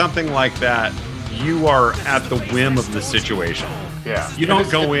shooting something like that, you are at the whim of the situation. Yeah. You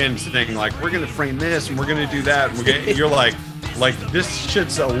don't go in saying like, we're going to frame this and we're going to do that. And you're like this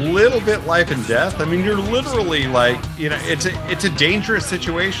shit's a little bit life and death. I mean, you're literally like, you know, it's a dangerous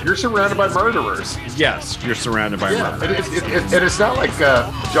situation. You're surrounded by murderers. Yes, you're surrounded by murderers. And it's not like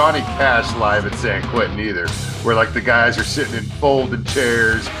Johnny Cash live at San Quentin either, where like the guys are sitting in folding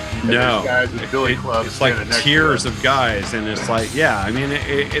chairs. No, guys with billy clubs. It's like tiers of guys, and it's like, yeah, I mean,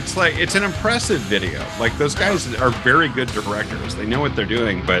 it's like, it's an impressive video. Like, those guys are very good directors. They know what they're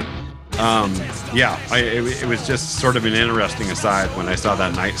doing, but yeah, it was just sort of an interesting aside when I saw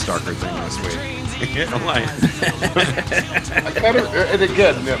that Night Stalker thing this week. And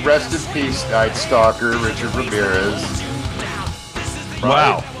again, rest in peace, Night Stalker, Richard Ramirez. Right?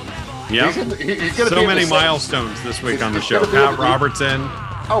 Wow. Yeah. So many same milestones this week on the show. Pat Robertson.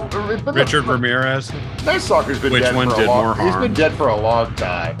 Oh, but Richard Ramirez. Night Stalker's been Which dead one for did a long more harm? He's been dead for a long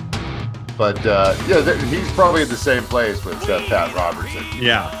time. But yeah, he's probably in the same place with Pat Robertson.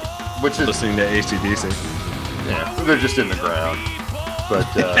 Yeah. Which is listening to AC/DC. Yeah, they're just in the ground. But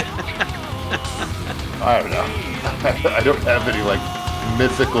I don't know. I don't have any like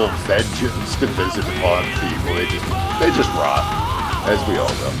mythical vengeance to visit upon people. They just rot, as we all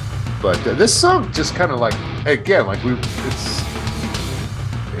know. But this song just kind of like, again, like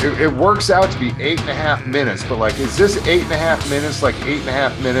it works out to be 8.5 minutes, but like, is this 8.5 minutes like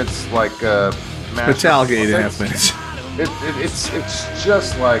 8.5 minutes like Metallica 8.5 minutes? It's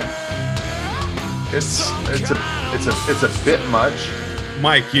just like it's a bit much.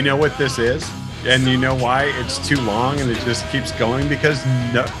 Mike, you know what this is? And you know why it's too long and it just keeps going? Because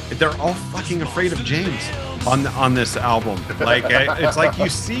they're all fucking afraid of James on this album. Like, it's like, you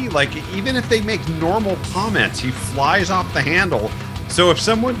see, like, even if they make normal comments, he flies off the handle. So if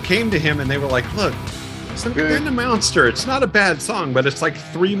someone came to him and they were like, look, Send a Monster, it's not a bad song, but it's like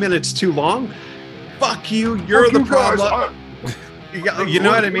 3 minutes too long. Fuck you, you're the problem. You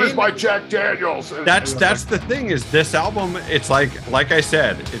know what I mean? Where's my Jack Daniels? That's the thing, is this album, it's like I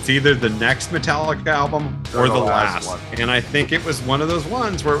said, it's either the next Metallica album or the last one. And I think it was one of those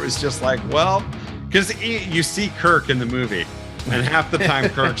ones where it was just like, well, because you see Kirk in the movie, and half the time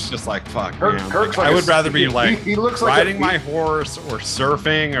Kirk's just like, fuck, man. Like, I would rather be like he looks like riding my horse or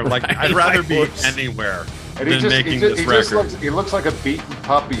surfing, or like, I'd rather be anywhere than making this record. He looks like a beaten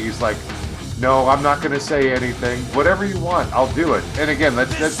puppy. He's like, no, I'm not going to say anything. Whatever you want, I'll do it. And again,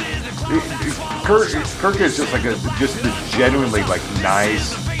 that's Kirk is just like just a genuinely like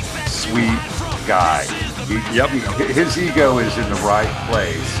nice, sweet guy. His ego is in the right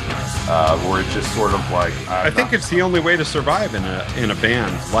place, where it's just sort of like. I think it's the only way to survive in a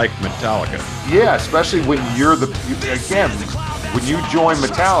band like Metallica. Yeah, especially when you're when you join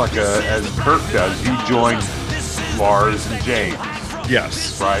Metallica as Kirk does, you join Lars and James.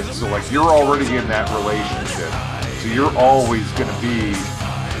 Yes. Right. So like, you're already in that relationship, so you're always going to be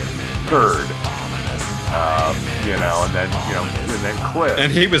third. And then Cliff.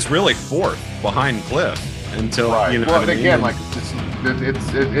 And he was really fourth behind Cliff until right. You know. Well, again, like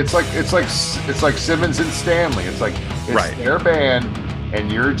it's like Simmons and Stanley. It's like it's right. Their band,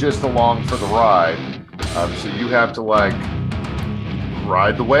 and you're just along for the ride. So you have to like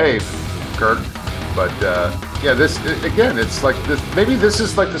ride the wave, Kirk. But yeah, this again, it's like this. Maybe this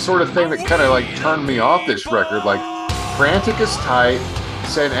is like the sort of thing that kind of like turned me off this record. Like, Frantic is tight,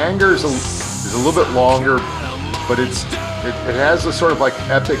 Saint Anger is a little bit longer, but it has a sort of like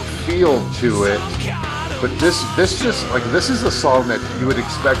epic feel to it. But this just like, this is a song that you would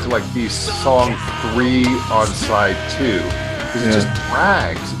expect to like be song 3 on side 2, because it just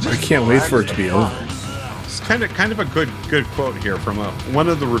drags. I can't wait for it to be over. Kind of a good quote here from one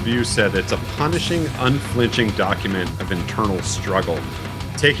of the reviews said it's a punishing, unflinching document of internal struggle,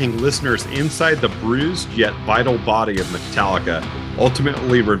 taking listeners inside the bruised yet vital body of Metallica,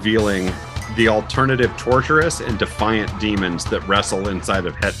 ultimately revealing the alternative torturous and defiant demons that wrestle inside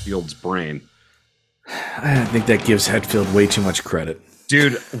of Hetfield's brain. I think that gives Hetfield way too much credit.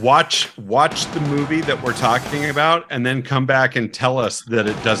 Dude, watch the movie that we're talking about, and then come back and tell us that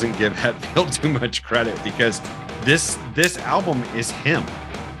it doesn't give Hetfield too much credit, because this album is him.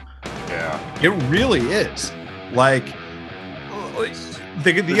 Yeah. It really is. Like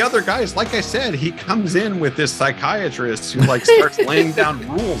the other guys, like I said, he comes in with this psychiatrist who like starts laying down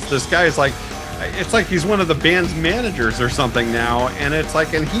rules. This guy's like, it's like he's one of the band's managers or something now, and it's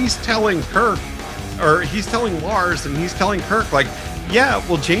like, and he's telling Kirk, or he's telling Lars, and he's telling Kirk, like, yeah,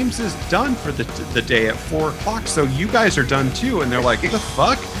 well, James is done for the day at 4:00, so you guys are done too. And they're like, the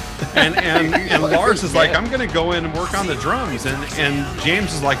fuck? And Lars is like, I'm gonna go in and work on the drums, and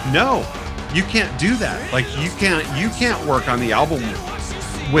James is like, no, you can't do that. Like, you can't work on the album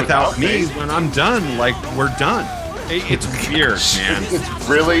without me. When I'm done, like, we're done. It's weird, man. It's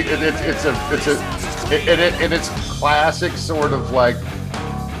really, it's classic sort of like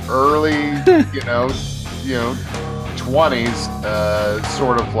early, you know, 20s,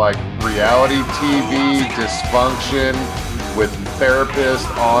 sort of like reality TV dysfunction with therapist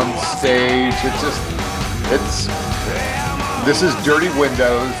on stage. This is Dirty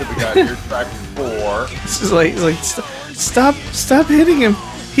Windows that we got here, track 4. This is like stop hitting him.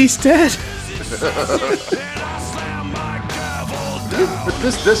 He's dead. But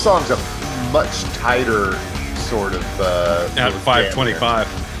this song's a much tighter sort of at 5:25.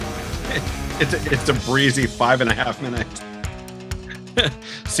 It's a breezy 5.5 minutes.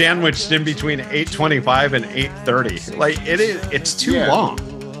 Sandwiched in between 8:25 and 8:30. Like it's too long.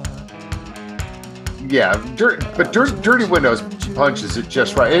 Yeah, but Dirty Windows punches it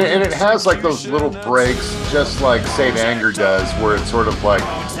just right, and it has like those little breaks, just like Saint Anger does, where it's sort of like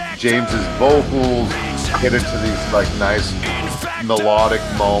James's vocals get into these like nice melodic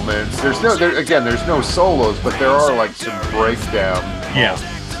moments. There's no solos, but there are like some breakdown. Yeah.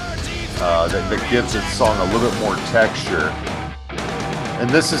 That gives the song a little bit more texture. And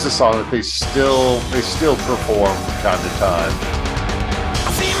this is a song that they still perform from time to time.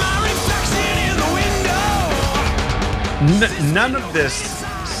 None of this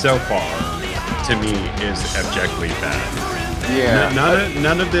so far to me is abjectly bad. Yeah.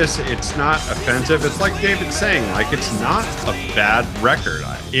 None of this, it's not offensive. It's like David's saying, like, it's not a bad record.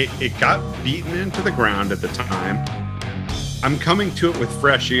 It got beaten into the ground at the time. I'm coming to it with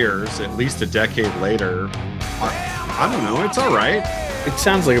fresh ears, at least a decade later. I don't know, it's all right. It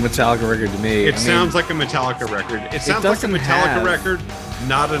sounds like a Metallica record to me. It sounds like a Metallica record. It sounds like a Metallica record,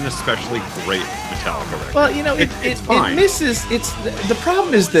 not an especially great Metallica record. Well, you know, it's fine. It misses. It's the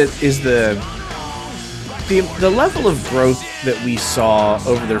problem is the level of growth that we saw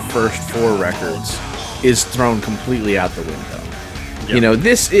over their first 4 records is thrown completely out the window. Yep. You know,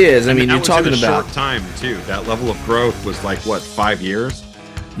 this is. I mean, you're talking about short time too. That level of growth was like what, 5 years?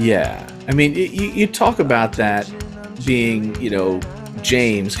 Yeah, I mean, you talk about that being, you know,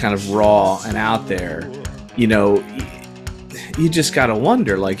 James kind of raw and out there. You know, you just gotta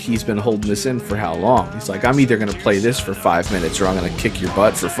wonder, like, he's been holding this in for how long? He's like, I'm either gonna play this for 5 minutes or I'm gonna kick your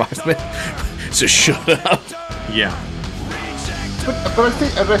butt for 5 minutes. So shut up. Yeah. But I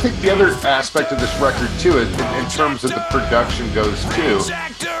think the other aspect of this record too, is in terms of the production goes too,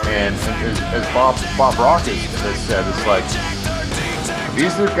 and as Bob Rock has said, it's like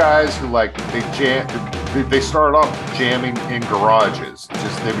these are guys who like they started off jamming in garages.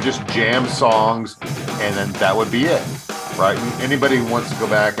 They would just jam songs, and then that would be it, right? And anybody who wants to go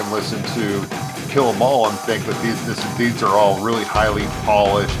back and listen to Kill 'Em All and think that these are all really highly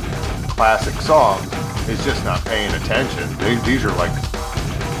polished classic songs is just not paying attention. These are like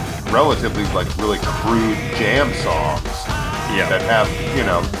relatively like really crude jam songs that have, you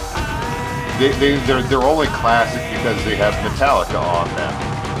know, they're only classic because they have Metallica on them.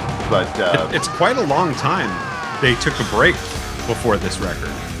 But it's quite a long time they took a break before this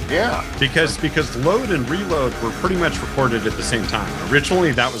record. Yeah. Because Load and Reload were pretty much recorded at the same time.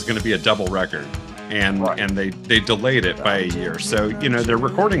 Originally that was going to be a double record. And they delayed it by a year. So, you know, their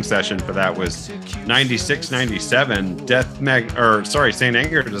recording session for that was 96, 97. Saint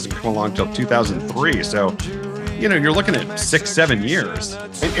Anger doesn't come along till 2003. So, you know, you're looking at 6-7 years.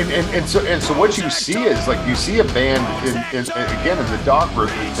 And so what you see is like, you see a band in the doc room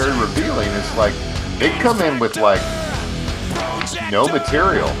is very revealing. It's like they come in with like no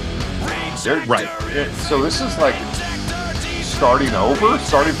material. Right. So this is like starting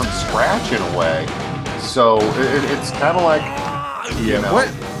from scratch in a way. So it's kind of like, you know, what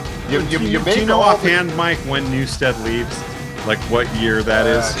you make, do you know offhand, Mike, when Newsted leaves? Like what year that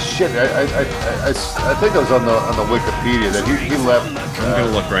is? Shit, I think it was on the Wikipedia that he left. I'm gonna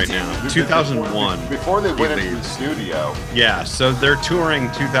look right now. 2001. Before they went into the studio. Yeah, so they're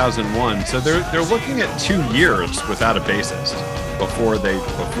touring 2001. So they're looking at 2 years without a bassist before they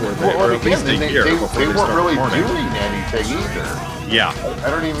or at least a year before they weren't really recording. doing anything either. Yeah,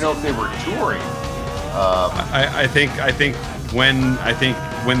 I don't even know if they were touring. I think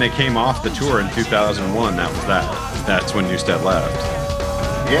when they came off the tour in 2001, that's when Newsted left.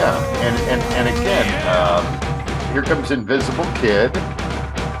 Yeah, and again, here comes Invisible Kid.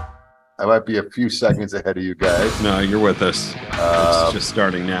 I might be a few seconds ahead of you guys. No, you're with us. It's just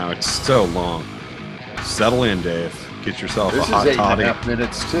starting now. It's so long. Settle in, Dave. Get yourself a hot toddy. This is 8.5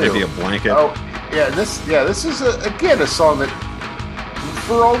 minutes too. Maybe a blanket. Oh, yeah. This is again a song that,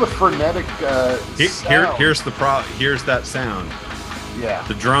 for all the frenetic. Here's that sound. Yeah.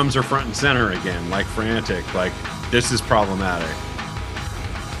 The drums are front and center again, like frantic. Like, this is problematic.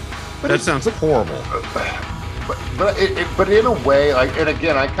 That sounds horrible. But in a way, like, and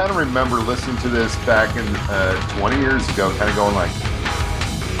again, I kind of remember listening to this back in 20 years ago, kind of going like,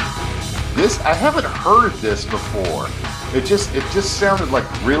 this. I haven't heard this before. It just sounded like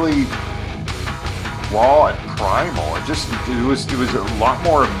really raw and primal. It was a lot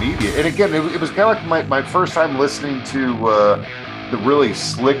more immediate. And again, it was kind of like my first time listening to the really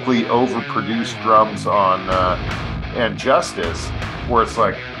slickly overproduced drums on And Justice, where it's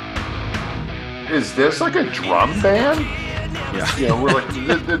like, is this like a drum band? Yeah. You know, we're like you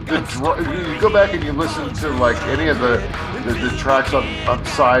go back and you listen to like any of the tracks on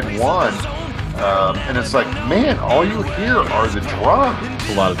side one, and it's like, man, all you hear are the drums.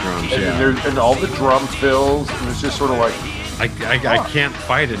 A lot of drums, yeah. And all the drum fills, and it's just sort of like, I can't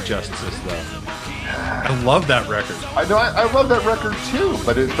fight Injustice though. I love that record. I know, I love that record too,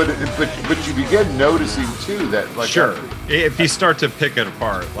 but you begin noticing too that, like, sure, if you start to pick it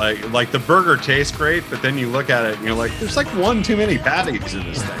apart, like the burger tastes great, but then you look at it and you're like, there's like one too many patties in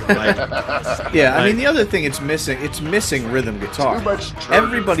this thing. Like, yeah, I mean, the other thing it's missing rhythm guitar. Too much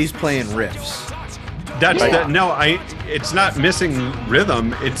Everybody's playing riffs. It's not missing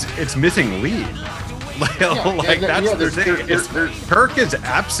rhythm. It's missing lead. That's the thing. Kirk is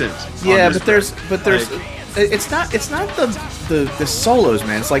absent. Yeah, but there's it's not the solos,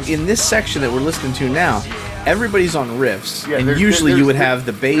 man. It's like in this section that we're listening to now, everybody's on riffs, and usually you would have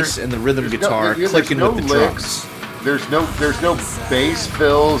the bass and the rhythm guitar clicking with the drums. There's no bass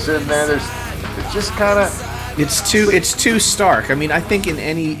fills in there. It's just kind of. It's too stark. I mean, I think in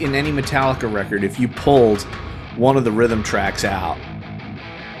any Metallica record, if you pulled one of the rhythm tracks out,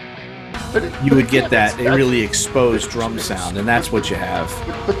 you would get that really exposed drum sound, and that's what you have.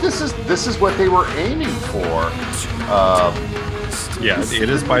 But this is what they were aiming for. Yeah, it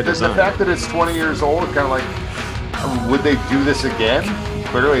is by design. The fact that it's 20 years old, kind of like, would they do this again?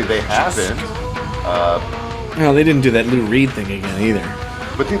 Clearly, they haven't. No, they didn't do that Lou Reed thing again either.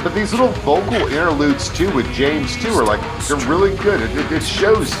 But these little vocal interludes too with James too are like, they're really good. It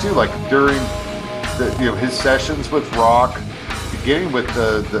shows too, like during his sessions with Rock, beginning with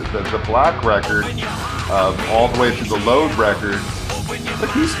the Black record, all the way through the Load record. But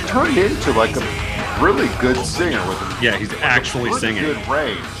he's turned into like a really good singer with he's actually singing. Good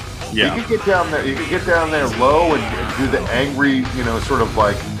range. Yeah, you could get down there low and do the angry, sort of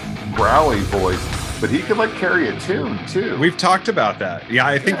like growly voice. But he could like carry a tune too. We've talked about that. Yeah,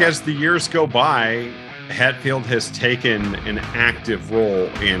 I think as the years go by, Hetfield has taken an active role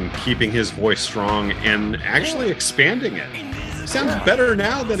in keeping his voice strong and actually expanding it. Sounds better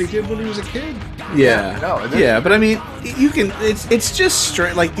now than he did when he was a kid. Yeah, but I mean, you can. It's just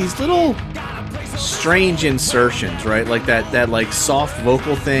like these little strange insertions, right? Like that like soft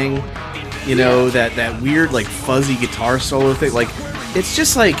vocal thing, that weird like fuzzy guitar solo thing. Like, it's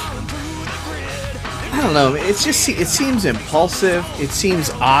just like, I don't know. It seems impulsive. It seems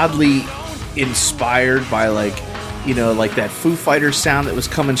oddly inspired by like that Foo Fighters sound that was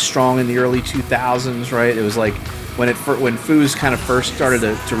coming strong in the early 2000s, right? It was like when Foos kind of first started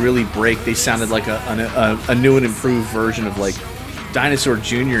to really break, they sounded like a new and improved version of like Dinosaur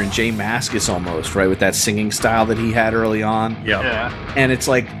Jr. and Jay Mascis almost, right? With that singing style that he had early on. Yeah. And it's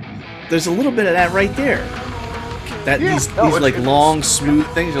like there's a little bit of that right there. These like long, smooth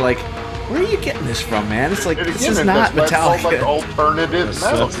things are like, where are you getting this from, man? It's like, this is not Metallica. Like alternative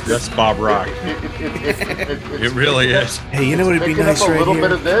metal. That's Bob Rock. It really is. Hey, you know what would be nice right here? A little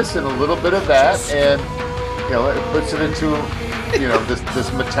bit of this and a little bit of that, and it puts it into this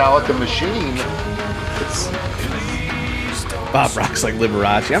Metallica machine. Bob Rock's like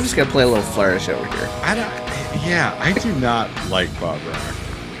Liberace. I'm just gonna play a little flourish over here. I do not like Bob Rock.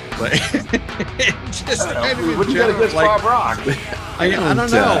 Like, just kind of what do you got against Bob Rock? I don't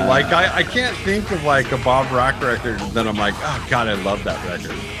know. Like, I can't think of like a Bob Rock record that I'm like, oh god, I love that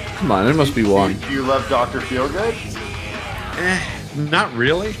record. Come on, there must be one. Do you love Dr. Feelgood? Not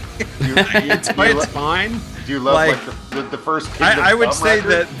really. It's fine. Do you love Like, the first Kingdom I would Come say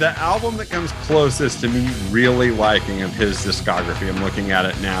record? that the album that comes closest to me really liking of his discography, I'm looking at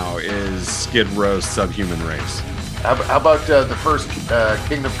it now, is Skid Row's Subhuman Race. How about the first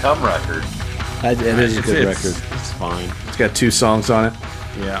Kingdom Come record? It is a good record. It's fine. It's got 2 songs on it.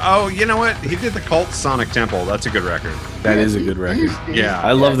 Yeah. Oh, you know what? He did the Cult Sonic Temple. That's a good record. That is a good record. Yeah.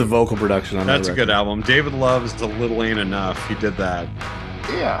 I love the vocal production on that That's a record. good album. David Love's The Little Ain't Enough. He did that.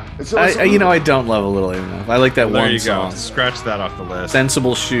 Yeah. I don't love A Little Ain't Enough. I like that There one you song. go. Scratch that off the list.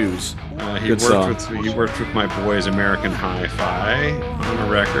 Sensible Shoes. He Good song. worked with my boys American Hi-Fi on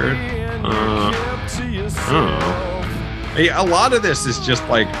a record. I don't know. Hey, a lot of this is just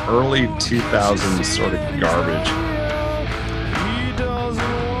like early 2000s sort of garbage.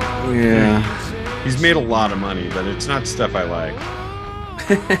 Yeah. He's made a lot of money, but it's not stuff I like.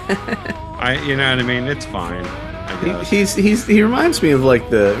 You know what I mean? It's fine. I guess. He reminds me of like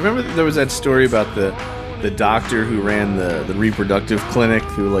remember there was that story about the doctor who ran the reproductive clinic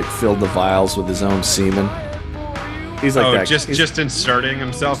who like filled the vials with his own semen. He's like that. Just inserting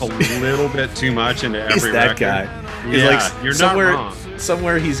himself a little bit too much into every He's that record. guy. He's Yeah, like you're somewhere, not wrong.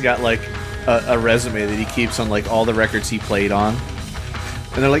 Somewhere he's got like a resume that he keeps on like all the records he played on.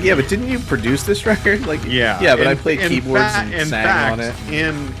 And they're like, yeah, but didn't you produce this record? Like, yeah, but I played keyboards and sang on it.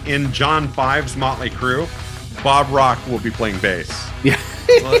 In John Five's Motley Crue, Bob Rock will be playing bass. Yeah.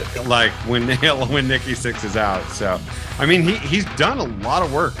 Like when Nikki Sixx is out. So, I mean, he's done a lot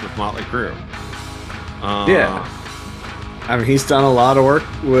of work with Motley Crue. Yeah. I mean, he's done a lot of work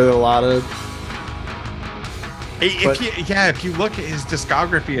with a lot of. If you look at his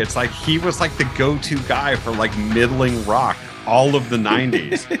discography, it's like he was like the go-to guy for like middling rock all of the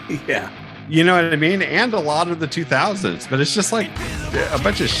 90s. Yeah. You know what I mean? And a lot of the 2000s. But it's just like a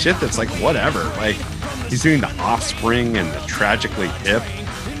bunch of shit that's like whatever. Like he's doing The Offspring and the Tragically Hip.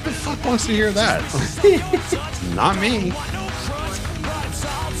 Who the fuck wants to hear that? Not me.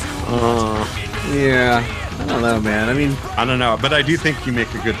 Yeah. I don't know, man. I mean, I don't know. But I do think you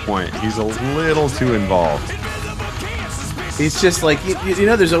make a good point. He's a little too involved. he's just like, you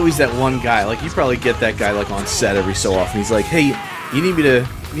know, there's always that one guy. Like, you probably get that guy like on set every so often. He's like, hey, you need me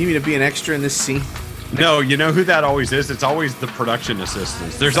to be an extra in this scene? No, you know who that always is? It's always the production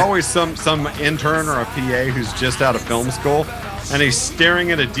assistants. There's always some intern or a PA who's just out of film school, and he's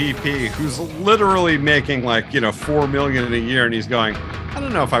staring at a DP who's literally making like, $4 million a year, and he's going, I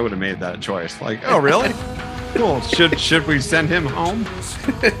don't know if I would have made that choice. Like, oh really? Cool. Should we send him home?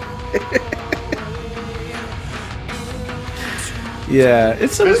 Yeah,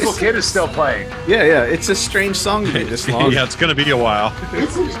 it's a Physical Kid is still playing. Yeah, it's a strange song to be this long. Yeah, it's gonna be a while.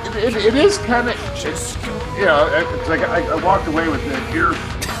 It is kind of, it's like I walked away with the ear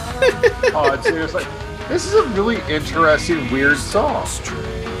pods, and it's like, this is a really interesting, weird song.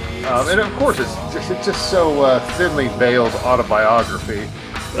 And of course, it's just so thinly veiled autobiography.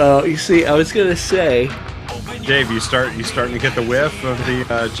 You see, I was gonna say, Dave, you starting to get the whiff of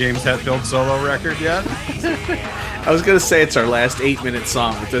the James Hetfield solo record yet? I was gonna say it's our last 8-minute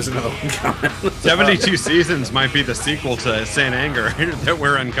song, but there's another one coming. 72 Seasons might be the sequel to Saint Anger that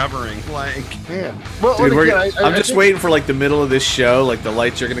we're uncovering. Like, Man, well, Dude, again, I'm just waiting for like the middle of this show. Like the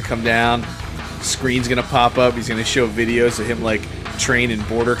lights are gonna come down, screen's gonna pop up. He's gonna show videos of him like training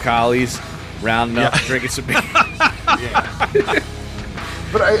border collies, rounding up, drinking some beer.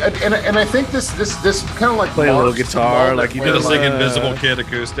 But I think this kind of like Play a little marks the guitar, moment like you where, just like like, Invisible Kid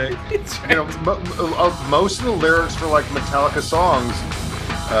acoustic. most of the lyrics for like Metallica songs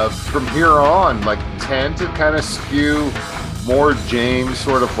from here on like tend to kind of skew more James,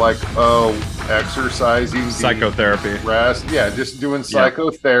 sort of like exercising, Psychotherapy. rest, just doing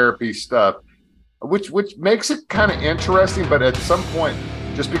psychotherapy stuff, which makes it kind of interesting, but at some point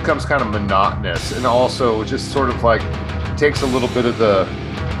just becomes kind of monotonous, and also just sort of like takes a little bit of the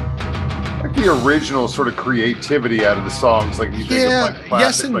original sort of creativity out of the songs. Like you think of like classic,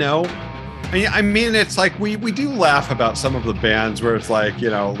 yes and no. I mean, it's like we do laugh about some of the bands where it's like,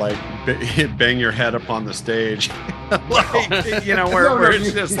 like bang your head upon the stage, where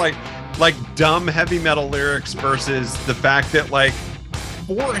it's just like dumb heavy metal lyrics versus the fact that like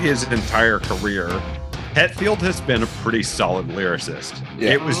for his entire career, Hetfield has been a pretty solid lyricist.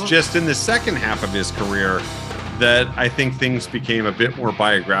 Yeah. It was just in the second half of his career that I think things became a bit more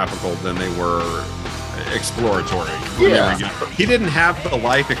biographical than they were exploratory. Yeah. He didn't have the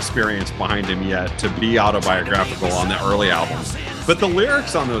life experience behind him yet to be autobiographical on the early albums. But the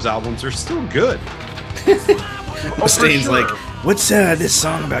lyrics on those albums are still good. Mustaine's sure. like, What's this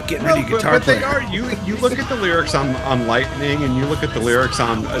song about getting ready to guitar but they player? are. You look at the lyrics on Lightning, and you look at the lyrics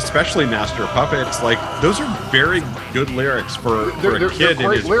on especially Master of Puppets. Like those are very good lyrics for a kid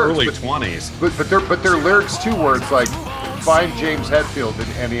in his early 20s. But they're lyrics too, where it's like find James Hetfield in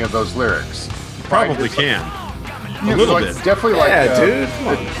any of those lyrics. Probably can. A little like, bit. Definitely Yeah,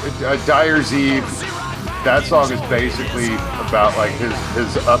 like dude. Dyer's Eve. That song is basically about like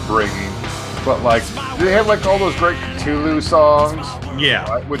his upbringing. But like they have like all those great Cthulhu songs. Yeah.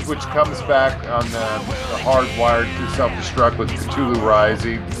 Right, which comes back on the Hardwired to Self-Destruct with Cthulhu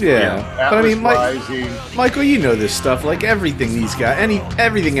Rising. Yeah, but I Atlas mean, Rising. Michael, you know this stuff. Like everything these guys,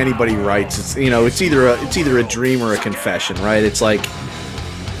 everything anybody writes, it's it's either a dream or a confession, right? It's like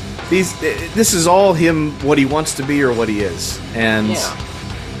this is all him, what he wants to be or what he is, and. Yeah.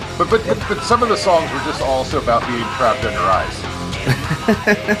 But some of the songs were just also about being trapped under ice.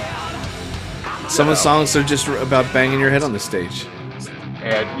 Some of the songs are just about banging your head on the stage.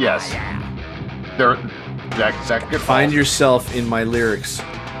 And yes, that could Find yourself in my lyrics.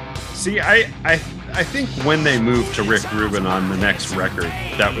 See, I think when they moved to Rick Rubin on the next record,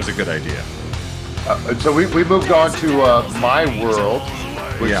 that was a good idea. So we moved on to My World,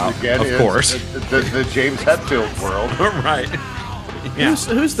 which again of is course. the James Hetfield world. Right. Yeah.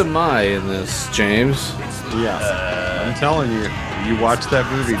 Who's the my in this, James? Yeah. I'm telling you, you watch that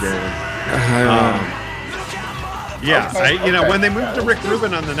movie, David. When they moved to Rick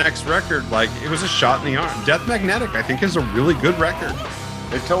Rubin on the next record, like it was a shot in the arm. Death Magnetic, I think, is a really good record.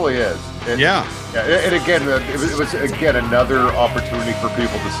 It totally is. Yeah. And again, it was again another opportunity for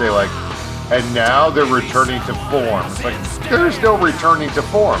people to say like, and now they're returning to form. It's like there's no returning to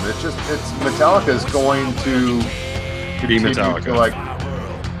form. It's Metallica is going to Be continue Metallica. to like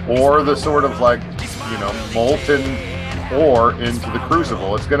pour the sort of like molten ore into the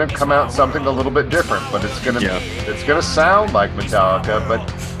crucible. It's going to come out something a little bit different, but it's going to sound like Metallica, but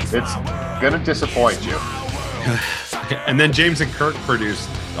it's going to disappoint you. And then James and Kirk produced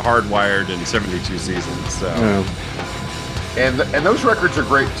Hardwired in 72 Seasons. So And those records are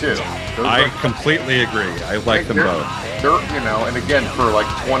great too. I completely agree. I like them both. They're and again for like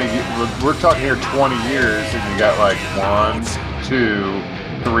 20 years, we're talking here 20 years, and you got like 1, 2,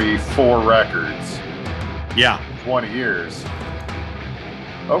 3, 4 records. Yeah. 20 years.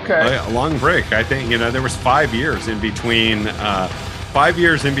 Okay. A long break. I think there was 5 years in between. 5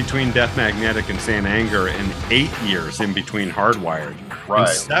 years in between Death Magnetic and Saint Anger, and 8 years in between Hardwired. Right.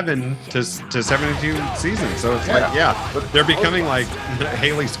 And 7 to 72 seasons. So it's they're becoming like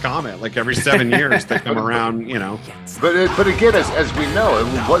Halley's Comet. Like every 7 years they come around. But again, as we know, it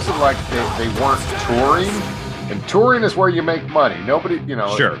wasn't like they weren't touring. And touring is where you make money. Nobody,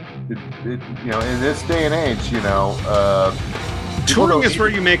 Sure. In this day and age, touring is where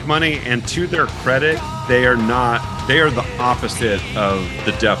you make money, and to their credit, they are the opposite of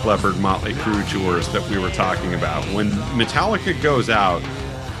the Def Leppard Motley Crue tours that we were talking about. When Metallica goes out,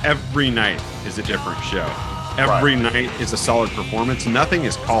 every night is a different show. Every night is a solid performance. Nothing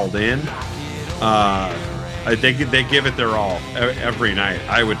is called in. They give it their all every night,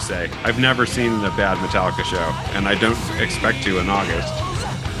 I would say. I've never seen a bad Metallica show, and I don't expect to in August.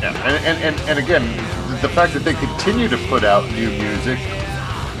 Yeah, and again, the fact that they continue to put out new music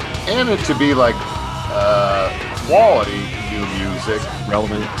and it to be like quality new music,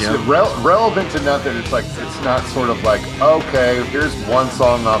 relevant, relevant enough that it's like it's not sort of like, okay, here's one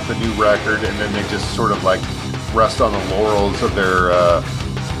song off the new record, and then they just sort of like rest on the laurels of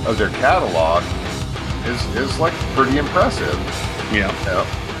their catalog is like pretty impressive. Yeah.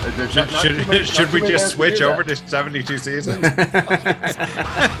 Should we just switch over to 72 Seasons?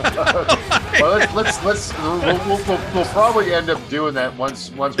 Well, we'll probably end up doing that once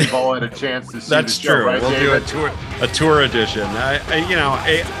we've all had a chance to see. That's the show, true. right, We'll David? do a tour edition.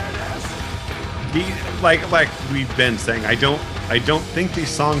 Like we've been saying, I don't think these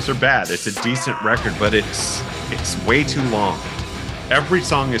songs are bad. It's a decent record, but it's way too long. Every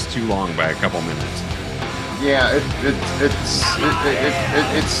song is too long by a couple minutes. Yeah, it's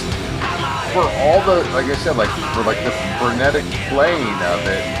for all the, like I said, like for like the frenetic playing of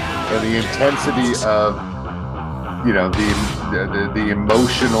it and the intensity of the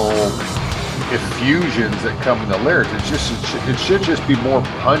emotional effusions that come in the lyrics. It should just be more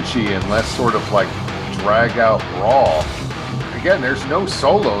punchy and less sort of like drag out raw. Again, there's no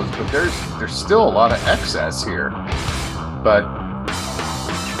solos, but there's still a lot of excess here. But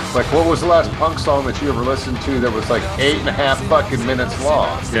like, what was the last punk song that you ever listened to that was like 8.5 fucking minutes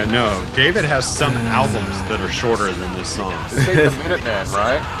long? Yeah, no. David has some albums that are shorter than this song. This ain't the Minutemen,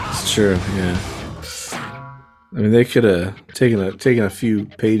 right? It's true, yeah. I mean, they could have taken a few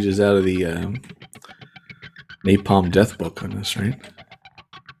pages out of the Napalm Death Book on this, right?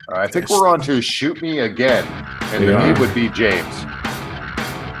 I think we're on to Shoot Me Again, and the me would be James.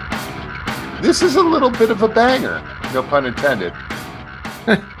 This is a little bit of a banger, no pun intended.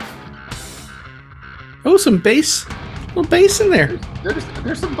 Oh, some bass. A little bass in there.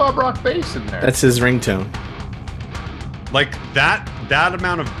 There's some Bob Rock bass in there. That's his ringtone. Like that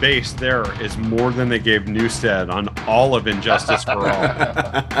amount of bass there is more than they gave Newstead on all of Injustice for All.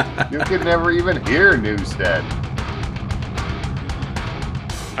 You could never even hear Newstead.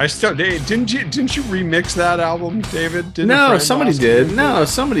 I still didn't you remix that album, David? Didn't a No, friend somebody ask did. you No, to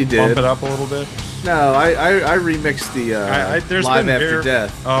somebody bump did. it up a little bit. No, I remixed the There's Live been After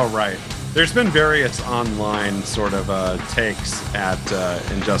Death. Oh, right. There's been various online sort of takes at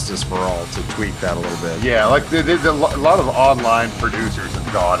Injustice for All to tweak that a little bit. Yeah, like there's a lot of online producers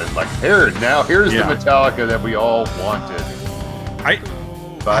have gone and like, here's the Metallica that we all wanted. I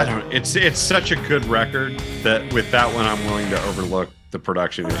don't know. It's such a good record that with that one I'm willing to overlook the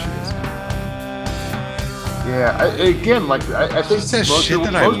production issues. Yeah, I think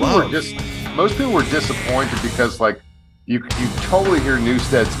most people were disappointed because like you totally hear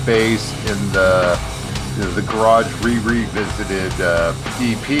Newsted's bass in the Garage revisited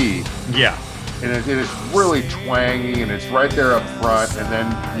EP. Yeah. And it is really twangy, and it's right there up front. And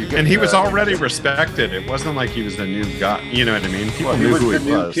then you get. And he was already respected. It wasn't like he was a new guy. You know what I mean? People knew who he was.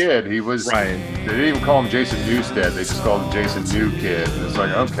 He was the new kid. He was right. They didn't even call him Jason Newsted. They just called him Jason New Kid. And it's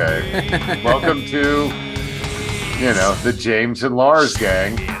like, okay, welcome to, the James and Lars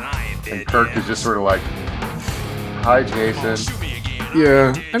gang. And Kirk is just sort of like, hi, Jason.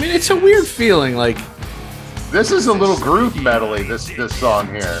 Yeah, I mean, it's a weird feeling. Like, this is a little groove medley. This song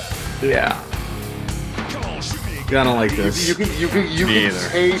here. Yeah. I don't like this. You can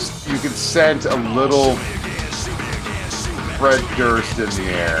taste, you can sense a little Fred Durst in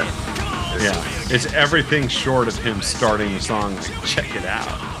the air. Yeah, it's everything short of him starting the song. Like, check it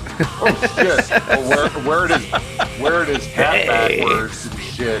out. Oh shit! Where it is hat backwards and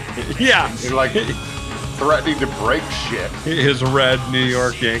shit. Yeah, and like threatening to break shit. His red New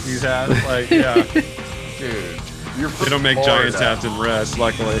York Yankees hat. Like, yeah, dude, they don't make Giants hats in red,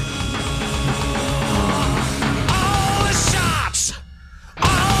 luckily.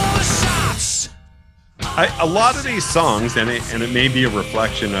 A lot of these songs, and it may be a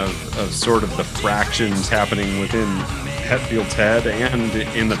reflection of sort of the fractions happening within Hetfield's head and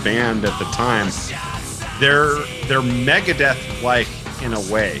in the band at the time, they're Megadeth-like in a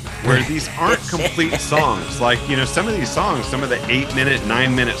way, where these aren't complete songs. Like, some of these songs, some of the 8-minute,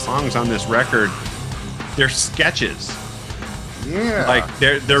 9-minute songs on this record, they're sketches. Yeah. Like,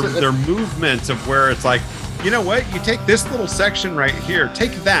 they're movements of where it's like, you know what? You take this little section right here,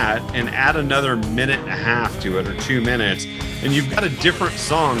 take that and add another 1.5 minutes to it, or 2 minutes, and you've got a different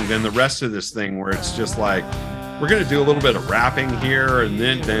song than the rest of this thing, where it's just like, we're going to do a little bit of rapping here, and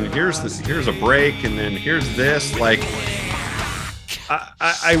then here's a break, and then here's this. Like,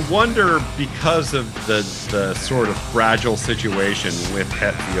 I wonder, because of the sort of fragile situation with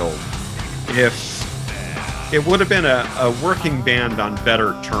Hetfield, if it would have been a working band on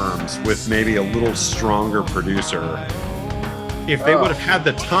better terms with maybe a little stronger producer if they would have had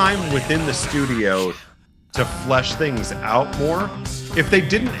the time within the studio to flesh things out more, if they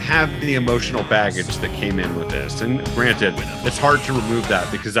didn't have the emotional baggage that came in with this. And granted, it's hard to remove that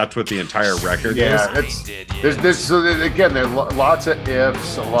because that's what the entire record is. Yeah, again, there are lots of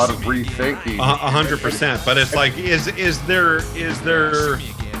ifs, a lot of rethinking. 100%. But it's like, is there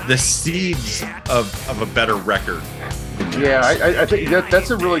the seeds of a better record? Yeah, I think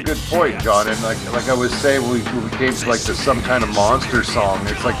that's a really good point, John. And like I was saying, when we came to like the Some Kind of Monster song,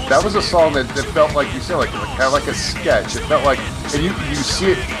 it's like that was a song that felt like, you said, like kind of like a sketch. It felt like, and you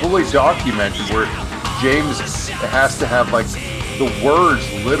see it fully documented where James has to have like the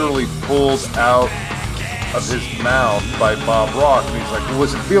words literally pulled out of his mouth by Bob Rock, and he's like, well,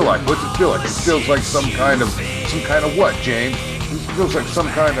 what's it feel like? What's it feel like? It feels like some kind of what, James? It feels like some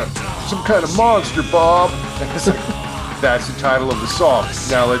kind of monster, Bob. And it's like, that's the title of the song.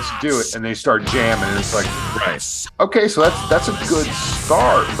 Now let's do it. And they start jamming, and it's like, right. Okay, so that's a good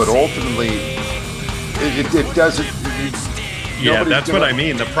start, but ultimately, it doesn't. Yeah, that's what I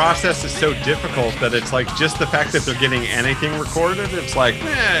mean. The process is so difficult that it's like just the fact that they're getting anything recorded. It's like,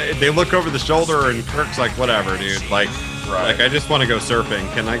 they look over the shoulder, and Kirk's like, whatever, dude. Like, right. I just want to go surfing.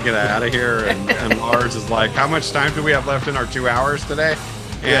 Can I get out of here? And Lars is like, how much time do we have left in our 2 hours today?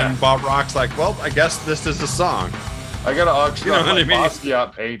 And Bob Rock's like, well, I guess this is a song. I got to auction off my I mean?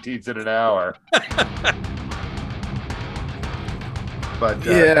 Basquiat paintings in an hour. But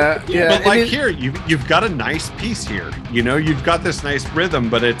But like, here, you've got a nice piece here. You've got this nice rhythm,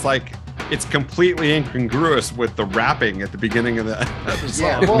 but it's like it's completely incongruous with the rapping at the beginning of the song.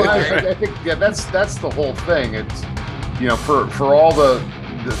 Yeah, well, I think that's the whole thing. It's for all the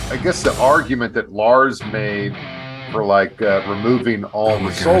I guess the argument that Lars made for like removing all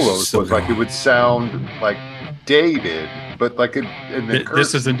the solos so was like it would sound like dated, but like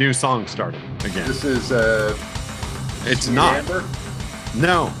this is a new song starting again. This is it's Sweet not. Amber?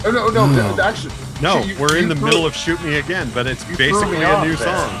 No. Oh, no. Actually, No, see, we're in the threw- middle of Shoot Me Again, but it's you threw basically me a off new there.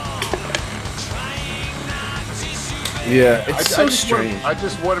 song. Yeah, it's so just strange. I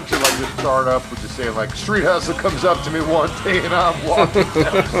just want him to like just start up with just saying like, Street Hustle comes up to me one day and I'm walking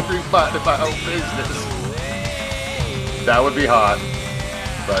down the street minding my own business. That would be hot.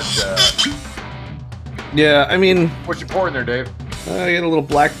 But Yeah, I mean, what you pouring there, Dave? I get a little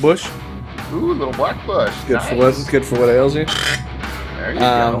black bush. Ooh, little black bush. Good Nice. for what? Good for what ails you. There you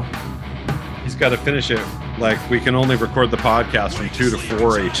go. He's got to finish it. Like, we can only record the podcast from 2 to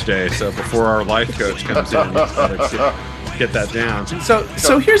 4 each day, so before our life coach comes in, he's got to get that down.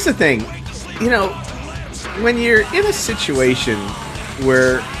 So here's the thing, when you're in a situation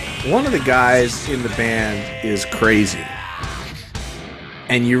where one of the guys in the band is crazy,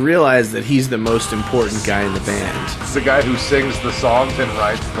 and you realize that he's the most important guy in the band. It's the guy who sings the songs and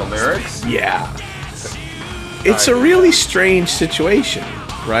writes the lyrics. Yeah. It's a really strange situation,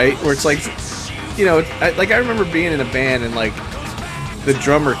 right? Where it's like, I remember being in a band and like the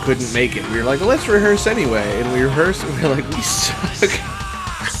drummer couldn't make it. We were like, well, let's rehearse anyway. And we rehearsed and we were like, we suck.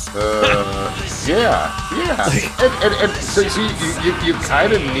 Yeah. And so you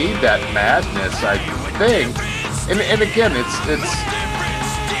kind of need that madness, I think. And again, it's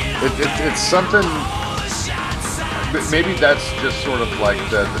something. Maybe that's just sort of like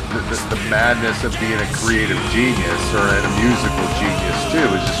the madness of being a creative genius or a musical genius too.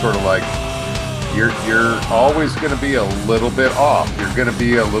 It's just sort of like you're always going to be a little bit off. You're going to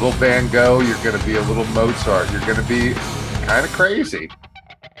be a little Van Gogh. You're going to be a little Mozart. You're going to be kind of crazy.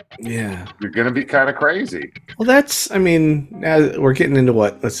 Yeah. You're going to be kind of crazy. Well, now we're getting into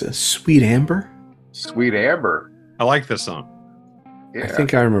what? What's this? Sweet Amber? Sweet Amber. I like this song. Yeah. I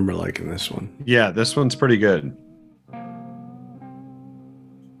think I remember liking this one. Yeah, this one's pretty good.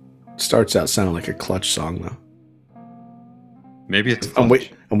 Starts out sounding like a Clutch song, though. Maybe it's I'm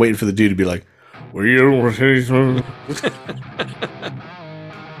waiting for the dude to be like, "Were you Amber?"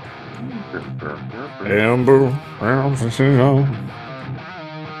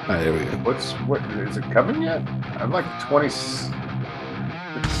 There we go. What is it coming yet? I'm like 20 seconds.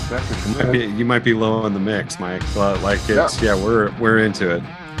 You might be low on the mix, Mike, but like we're into it.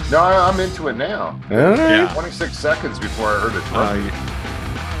 No, I'm into it now. All right. Yeah. 26 seconds before I heard it.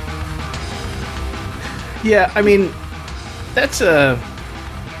 Yeah, I mean, that's an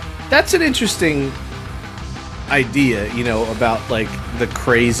interesting idea, about like the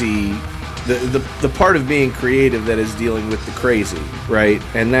crazy, the part of being creative that is dealing with the crazy, right?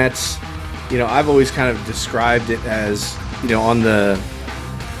 And that's, I've always kind of described it as, in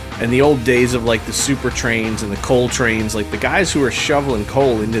the old days of like the super trains and the coal trains, like the guys who are shoveling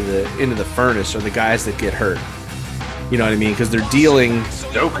coal into the furnace are the guys that get hurt. You know what I mean? Because they're dealing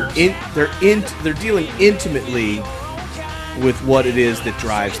they're dealing intimately with what it is that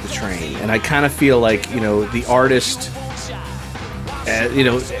drives the train. And I kind of feel like, the artist,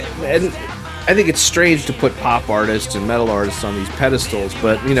 and I think it's strange to put pop artists and metal artists on these pedestals,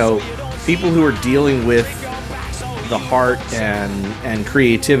 but, people who are dealing with the heart and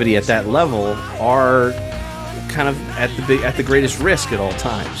creativity at that level are kind of at the greatest risk at all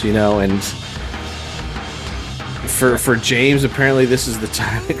times, and for James, apparently this is the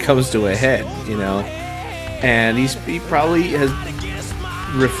time it comes to a head, and he probably has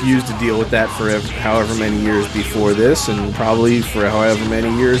refused to deal with that for however many years before this, and probably for however many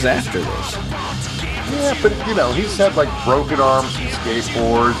years after this. Yeah, but he's had like broken arms from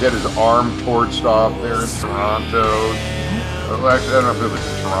skateboards. He had his arm torched off there in Toronto. Well, actually, I don't know if it was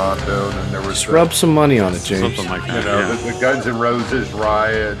in Toronto. And then there was Just rub some money on it, James. Something like that. the Guns N' Roses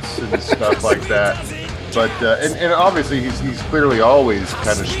riots and stuff like that. But and obviously he's clearly always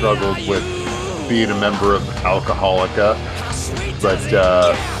kind of struggled with being a member of Alcoholica. But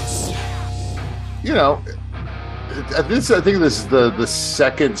I think this is the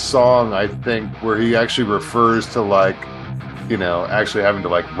second song, I think, where he actually refers to like, actually having to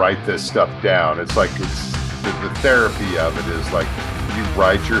like write this stuff down. It's like it's the therapy of it is like you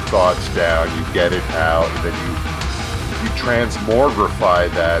write your thoughts down, you get it out, and then you transmogrify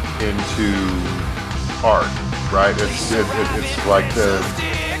that into art, right? It's like the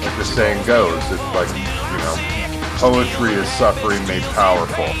saying goes. It's like poetry is suffering made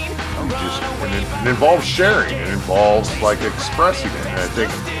powerful. It involves sharing. It involves like expressing it. And I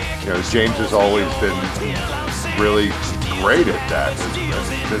think James has always been really great at that.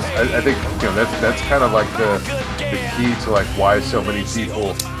 I think that's kind of like the key to like why so many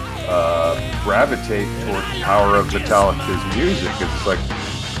people gravitate toward the power of Metallica's music. It's like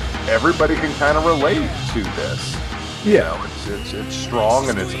everybody can kind of relate to this. It's strong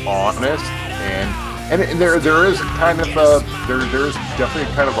and it's honest, and there is kind of there's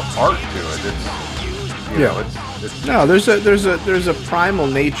definitely kind of an art to it. There's a primal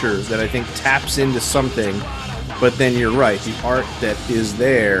nature that I think taps into something, but then you're right. The art that is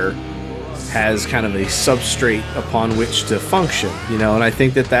there has kind of a substrate upon which to function, and I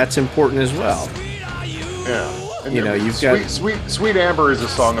think that that's important as well. Yeah. And you've got Sweet Amber is a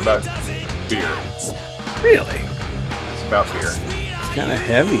song about beer. Really? It's about beer. It's kind of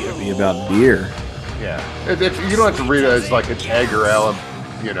heavy to be about beer. Yeah. If you don't have to read it as like an Edgar Allan,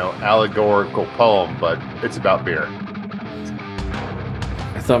 allegorical poem, but it's about beer.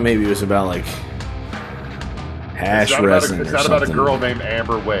 I thought maybe it was about like hash resin. It's not about a girl named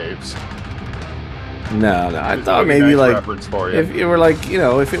Amber Waves. No. I thought maybe nice like reference for you. if it were like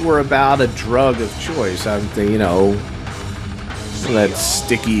if it were about a drug of choice, I would think that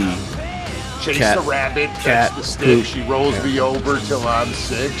sticky. Chase the rabbit, catch the stick. Poop. She rolls me over till I'm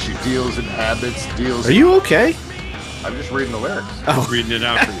sick. She deals in habits, deals. Are you okay? I'm just reading the lyrics. Oh, reading it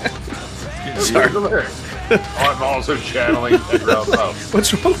out for you. Sorry. Reading the lyrics. I'm also channeling Edgar Allan Poe.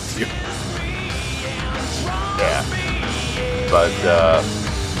 What's wrong with you? Yeah, but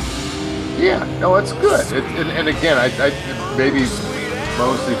it's good. And again, I maybe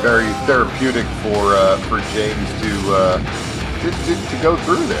mostly very therapeutic for James to go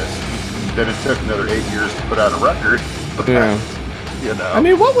through this. Then it took another 8 years to put out a record. Yeah. I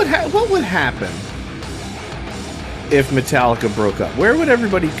mean, what would happen if Metallica broke up? Where would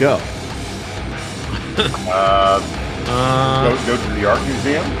everybody go? Go to the art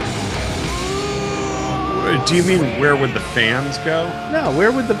museum. Do you mean where would the fans go? No,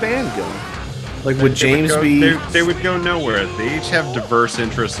 where would the band go? Like, would James be? They would go nowhere. They each have diverse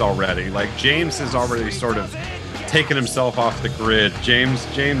interests already. Like James has already sort of taken himself off the grid. James,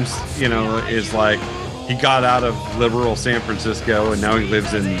 is like he got out of liberal San Francisco and now he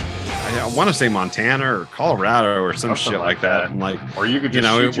lives in I want to say Montana or Colorado or some shit like that. And like, or you could just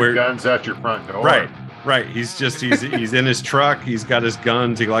shoot your guns at your front door. Right. He's in his truck. He's got his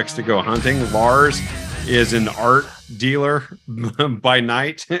guns. He likes to go hunting. Lars is an art dealer by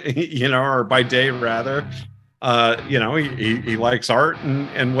night, or by day rather. He likes art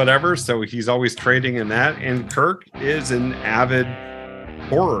and whatever, so he's always trading in that. And Kirk is an avid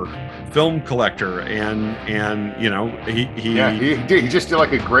horror film collector, and he just did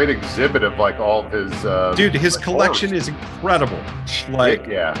like a great exhibit of like all of his his collection horrors. Is incredible. Like,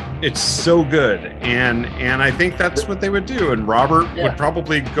 it's so good, and I think that's what they would do. And Robert would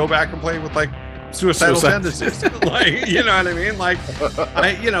probably go back and play with like suicidal tendencies, like, you know what I mean? Like,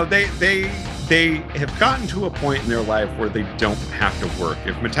 they have gotten to a point in their life where they don't have to work.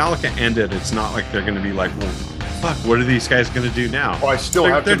 If Metallica ended, it's not like they're going to be like, well, fuck, what are these guys going to do now? Well,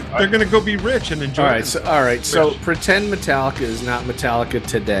 they're going to go be rich and enjoy. All right. So pretend Metallica is not Metallica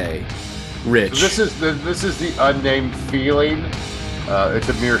today. Rich. So this is the Unnamed Feeling. It's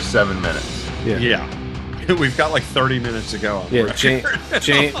a mere 7 minutes. Yeah. We've got like 30 minutes to go. Yeah,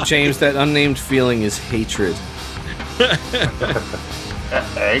 James, that unnamed feeling is hatred.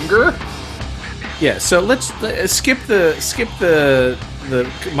 Anger? Yeah, so let's skip the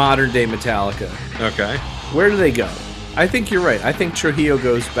modern day Metallica. Okay. Where do they go? I think you're right. I think Trujillo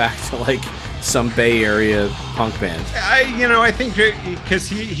goes back to like some Bay Area punk band. I think because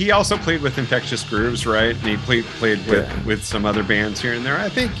he also played with Infectious Grooves, right? And he played with some other bands here and there. I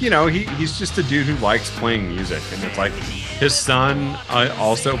think he's just a dude who likes playing music, and it's like his son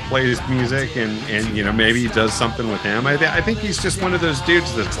also plays music, and maybe he does something with him. I think he's just one of those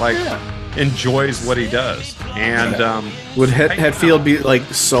dudes that's like enjoys what he does. And would Hetfield be like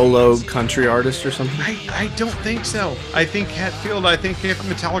solo country artist or something? I don't think so. I think if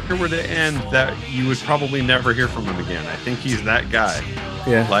Metallica were to end, that you would probably never hear from him again. I think he's that guy.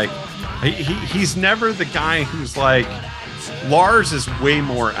 Yeah. Like he's never the guy who's like, Lars is way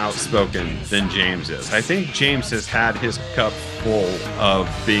more outspoken than James is. I think James has had his cup full of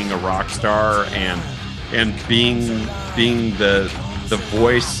being a rock star and being the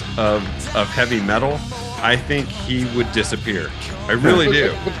voice of heavy metal. I think he would disappear. I really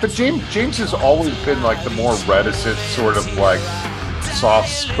do. But James has always been like the more reticent, sort of like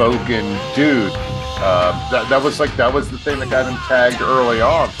soft-spoken dude. That was the thing that got him tagged early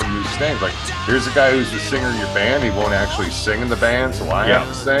on from these things. Like, here's a guy who's the singer in your band. He won't actually sing in the band, so I have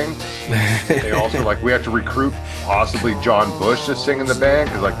to sing. They also we have to recruit possibly John Bush to sing in the band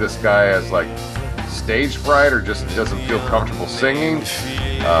because this guy has stage fright or just doesn't feel comfortable singing.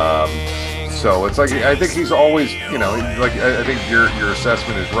 So it's I think he's always, I think your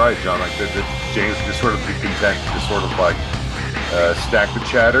assessment is right, John. That James just sort of be content to sort of stack the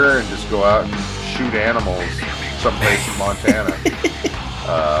cheddar and just go out and shoot animals someplace in Montana,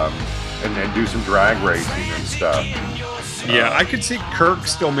 and then do some drag racing and stuff. Yeah, I could see Kirk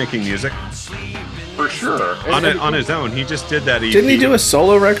still making music for sure on his own. He just did that EP. Didn't he do a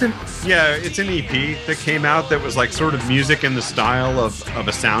solo record? Yeah, it's an EP that came out that was sort of music in the style of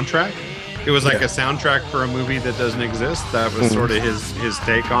a soundtrack. It was a soundtrack for a movie that doesn't exist. That was sort of his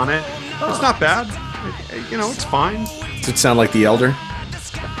take on it. It's not bad. It's fine. Does it sound like The Elder?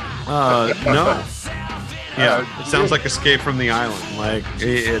 No. Yeah, it sounds like Escape from the Island.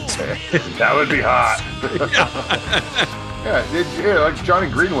 It's that would be hot. Yeah, Johnny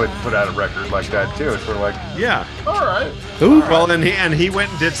Greenwood put out a record like that too. It's sort of yeah. All right. Ooh. Well, and he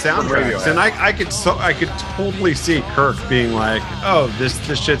went and did soundtracks, and I could totally see Kirk being like, oh, this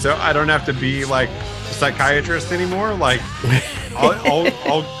shit's. I don't have to be a psychiatrist anymore.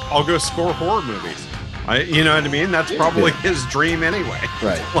 I'll go score horror movies. You know what I mean? That's probably his dream anyway.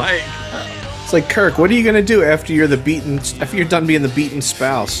 Right. It's like, Kirk, what are you gonna do after you're done being the beaten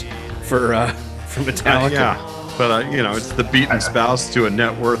spouse for Metallica? Yeah. But it's the beaten spouse to a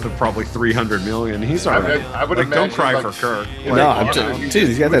net worth of probably $300 million. He's all right. I would imagine, don't cry for Kirk. Dude,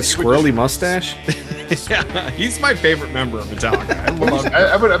 he's got that squirrely mustache. Yeah, he's my favorite member of Metallica.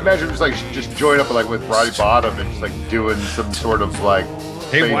 I would imagine just join up with Roddy Bottom and just doing some sort of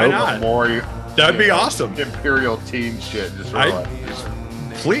hey, why not? That'd be awesome. Imperial teen shit.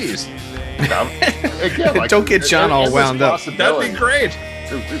 Please. Again, don't get John all wound up. That'd be great.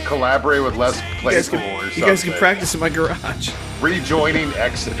 To collaborate with Les Claypool or something. You guys can practice in my garage. Rejoining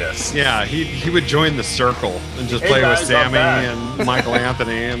Exodus. Yeah, he would join the Circle and just play with Sammy and Michael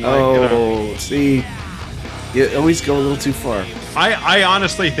Anthony and see, you always go a little too far. I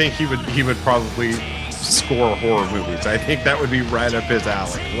honestly think he would probably score horror movies. I think that would be right up his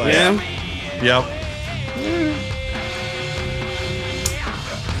alley. Yep.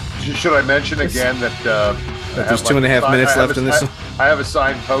 Should I mention again that there's 2.5 minutes left in this? I have a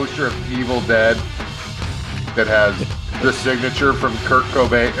signed poster of Evil Dead that has the signature from Kurt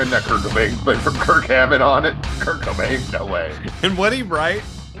Cobain, not Kurt Cobain, but from Kirk Hammett on it. Kurt Cobain, no way. And what he write?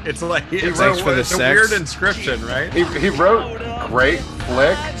 It's it's a weird inscription, right? He wrote "Great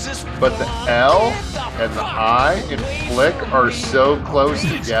Flick," but the L and the I in "Flick" are so close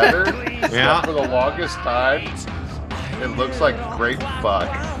together. Yeah. For the longest time, it looks like "Great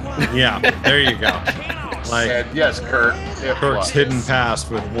Fuck." Yeah, there you go. And yes, Kirk's hidden past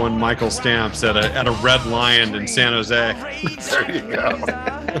with one Michael Stamps at a Red Lion in San Jose. There you go.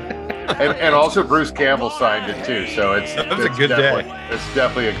 and also Bruce Campbell signed it too, so it's a good day. It's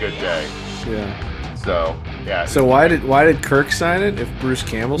definitely a good day. Yeah. So yeah. So why did Kirk sign it if Bruce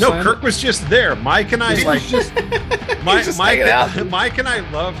Campbell signed it? No, Kirk was just there. Mike and I Mike and I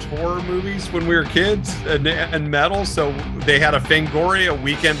loved horror movies when we were kids and metal, so they had a Fangoria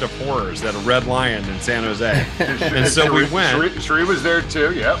weekend of horrors at a Red Lion in San Jose. And so we went. Sheree was there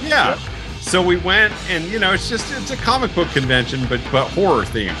too, yeah. Yep. So we went, and it's a comic book convention, but horror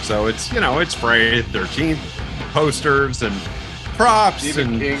themed. So it's Friday the 13th posters and props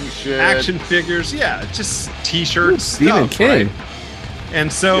Stephen and King shit. Action figures, just T-shirts, Stephen King. Right?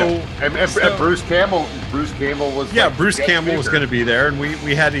 And so, and Bruce Campbell was Bruce Campbell was going to be there, and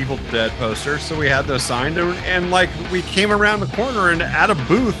we had Evil Dead posters, so we had those signed, and we came around the corner, and at a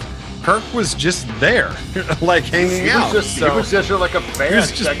booth, Kirk was just there, hanging out. He was just like a fan. He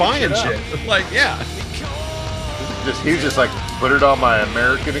was just buying shit. He was just put it on my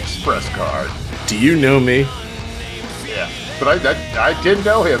American Express card. Do you know me? Yeah, but I did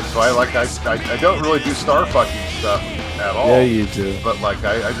know him, so I don't really do star fucking stuff at all. Yeah, you do. But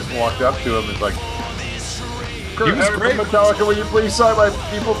I just walked up to him and Kurt, he was great. Metallica, will you please sign my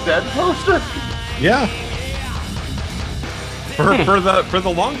Evil Dead poster? Yeah. For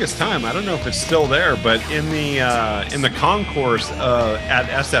the longest time, I don't know if it's still there, but in the concourse at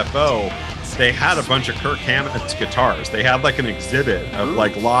SFO, they had a bunch of Kirk Hammett's guitars. They had an exhibit of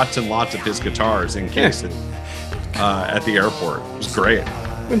lots and lots of his guitars in cases at the airport. It was great.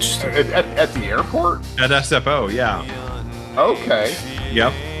 Interesting. At the airport? At SFO, yeah. Okay.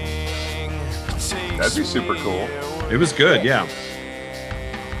 Yep. That'd be super cool. It was good, yeah.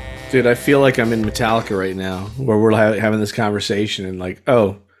 Dude, I feel like I'm in Metallica right now, where we're having this conversation and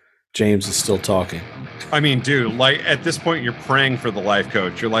James is still talking. I mean, dude, like at this point, you're praying for the life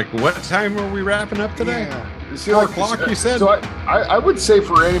coach. You're like, what time are we wrapping up today? Yeah. See, 4 o'clock, you said? So I would say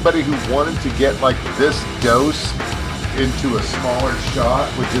for anybody who wanted to get like this dose into a smaller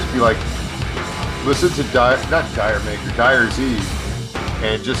shot would just be like, listen to Dyer's Eve,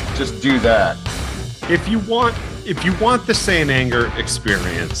 and just do that. If you want the Saint Anger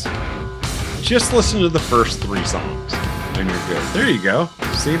experience, just listen to the first 3 songs, and you're good. There you go.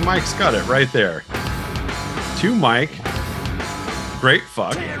 See, Mike's got it right there. To Mike, great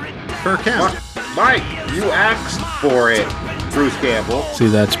fuck, Kirk Hammett. Mike, you asked for it, Bruce Campbell. See,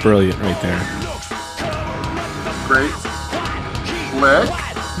 that's brilliant right there. Great flick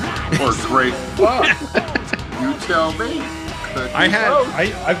or great fuck? You tell me.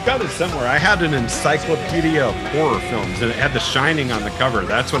 I've got it somewhere. I had an encyclopedia of horror films, and it had The Shining on the cover.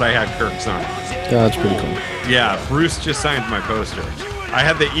 That's what I had Kirk sign. Yeah, that's pretty cool. Yeah, Bruce just signed my poster. I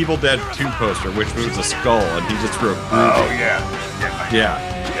had the Evil Dead 2 poster, which was a skull, and he just wrote Groovy. Oh, yeah. Yeah.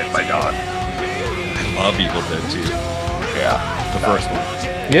 My dog. I love Evil Dead 2. Yeah. The first one.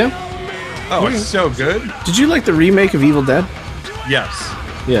 Yeah? Oh, it's so good. Did you like the remake of Evil Dead? Yes.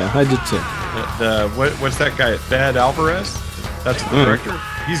 Yeah, I did too. What's that guy? Thad Alvarez? That's the director.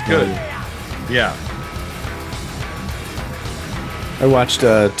 He's good. Yeah. I watched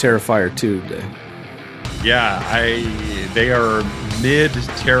Terrifier 2 today. Yeah, they are mid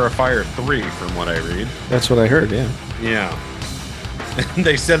Terrifier 3 from what I read. That's what I heard, yeah. Yeah. And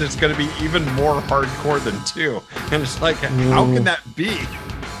they said it's going to be even more hardcore than 2. And it's like, how can that be?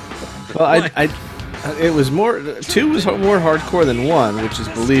 Well, it was more. 2 was more hardcore than 1, which is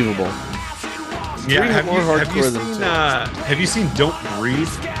believable. Yeah, have you seen Don't Breathe?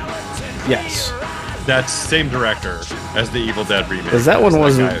 Yes. That's same director as the Evil Dead remake. Because that one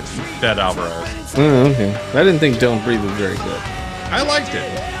wasn't. Thad Alvarez. Oh, okay. I didn't think Don't Breathe was very good. I liked it.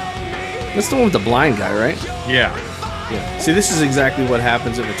 That's the one with the blind guy, right? Yeah. Yeah. See, this is exactly what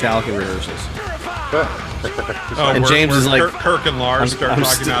happens at Metallica rehearsals. And James is like, Kirk and Lars start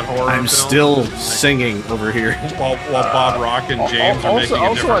talking about horror. I'm still singing over here. While Bob Rock and James are making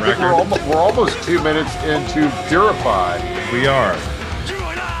a different record. I think we're almost 2 minutes into Purify. We are.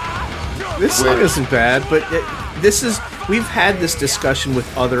 This song isn't bad, but we've had this discussion with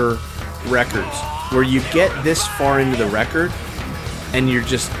other records where you get this far into the record and you're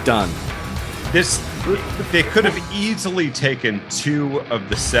just done. They could have easily taken 2 of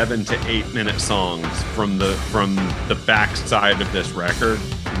the 7 to 8 minute songs from the back side of this record,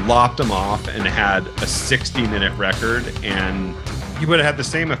 lopped them off, and had a 60-minute record, and you would have had the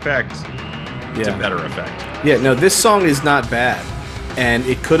same effect. It's a better effect. Yeah, no, this song is not bad, and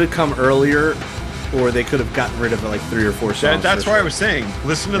it could have come earlier, or they could have gotten rid of like 3 or 4 songs. That's why I was saying,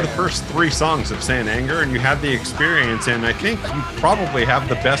 listen to the first 3 songs of Saint Anger, and you have the experience, and I think you probably have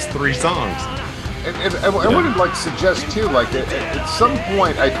the best 3 songs. And I would like suggest too, like at some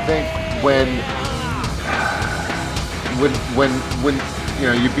point, I think when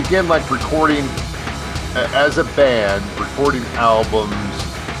you begin like recording as a band, recording albums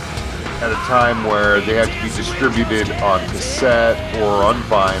at a time where they have to be distributed on cassette or on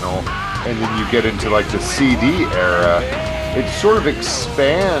vinyl, and then you get into like the CD era, it sort of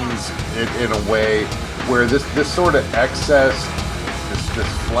expands it in a way where this sort of excess, this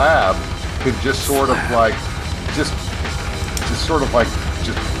flab, could just sort of like just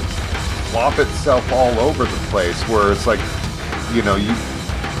flop itself all over the place, where it's like, you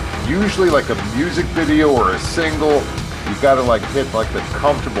usually like a music video or a single, you got to like hit like the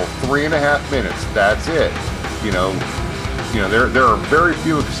comfortable 3.5 minutes. That's it. There are very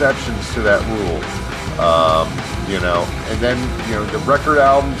few exceptions to that rule. And then the record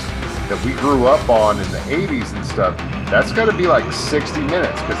albums that we grew up on in the 80s and stuff, that's got to be like 60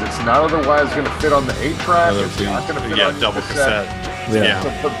 minutes because it's not otherwise going to fit on the 8-track. It's not going to fit on double cassette. Yeah.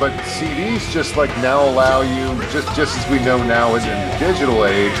 But CDs just like now allow you, just as we know now in the digital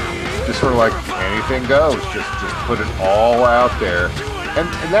age, just sort of like anything goes. Just put it all out there, and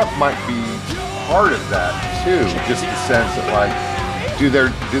that might be part of that too. Just the sense of like, do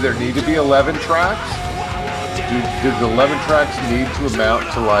there need to be 11 tracks? Do the 11 tracks need to amount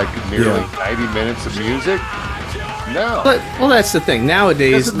to like nearly 90 minutes of music? No. But that's the thing.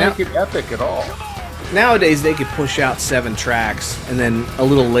 Nowadays, it doesn't make it epic at all. Nowadays, they could push out 7 tracks and then a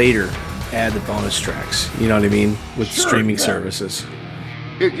little later add the bonus tracks. You know what I mean? With streaming services.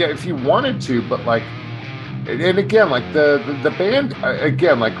 Yeah, if you wanted to, but like, and again, like the band,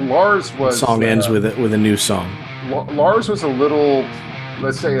 again, like Lars was. The song ends with a new song. Lars was a little,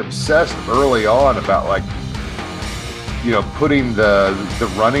 let's say, obsessed early on about like, putting the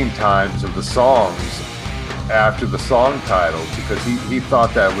running times of the songs after the song titles because he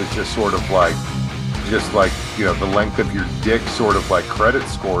thought that was just sort of like the length of your dick sort of like credit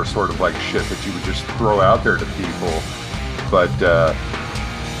score sort of like shit that you would just throw out there to people. But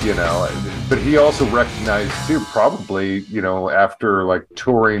but he also recognized too, probably, after like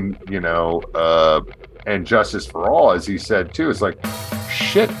touring, and Justice for All, as he said too, it's like,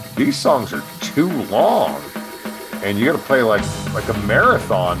 shit, these songs are too long. And you got to play like a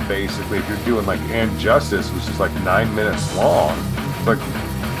marathon, basically, if you're doing like And Justice, which is like 9 minutes long. It's like,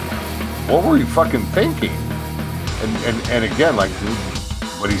 what were you fucking thinking? And again, like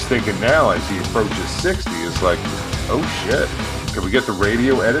what he's thinking now as he approaches 60 is like, oh shit, can we get the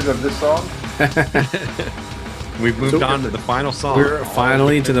radio edit of this song? We've moved on to the final song. We're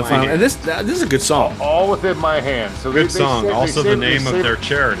finally to the final, and this is a good song. All within my hands. So good song. Also the name of their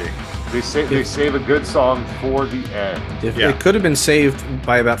charity. They save a good song for the end. It could have been saved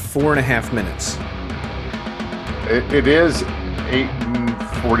by about 4.5 minutes. It is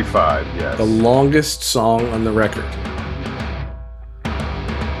 8:45. Yes. The longest song on the record.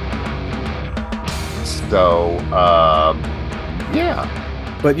 So, yeah.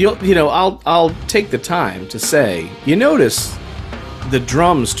 But I'll take the time to say, you notice the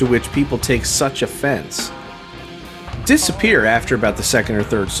drums to which people take such offense disappear after about the second or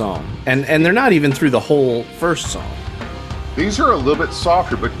third song, and they're not even through the whole first song. These are a little bit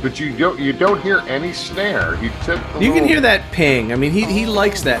softer, but you don't hear any snare. You can hear that ping. I mean, he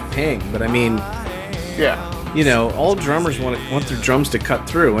likes that ping, but I mean, yeah. All drummers want their drums to cut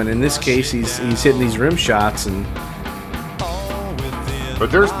through, and in this case, he's hitting these rim shots and. But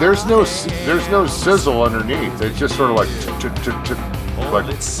there's no sizzle underneath. It's just sort of like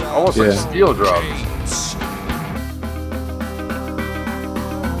almost like steel drums.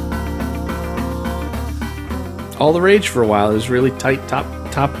 All the rage for a while is really tight top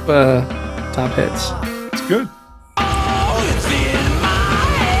hits. It's good.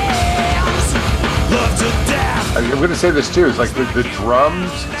 I'm going to say this too. It's like the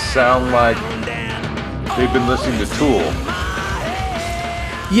drums sound like they've been listening to Tool.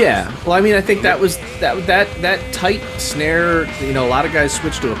 Yeah, well, I mean, I think that was that tight snare. A lot of guys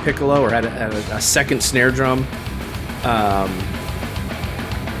switched to a piccolo or had a second snare drum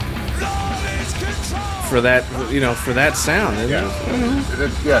for that sound. It's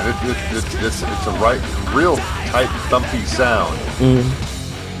a real tight, thumpy sound.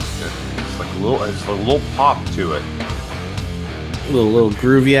 It's a little pop to it. A little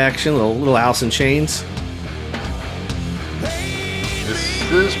groovy action, little Alice in Chains.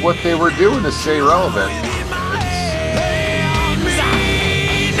 This is what they were doing to stay relevant.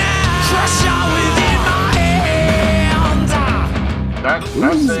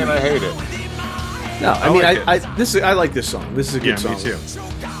 Not saying I hate it. No, I mean, I like this song. This is a good song. Me too.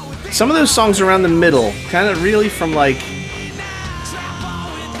 Some of those songs around the middle, kind of really from like,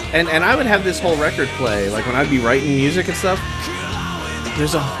 and I would have this whole record play, like when I'd be writing music and stuff.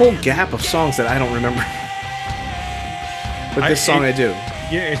 There's a whole gap of songs that I don't remember. But this song I do.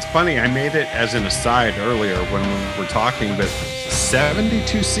 Yeah, it's funny. I made it as an aside earlier when we were talking, but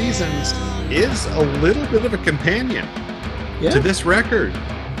 72 Seasons is a little bit of a companion to this record.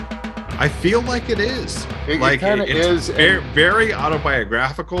 I feel like it is. It kind of is. Very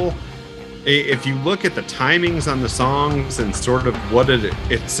autobiographical. If you look at the timings on the songs and sort of what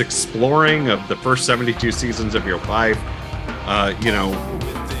it's exploring of the first 72 seasons of your life,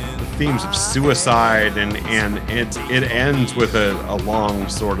 the themes of suicide and it ends with a long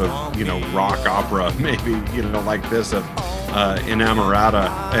sort of, rock opera, maybe, like this of Inamorata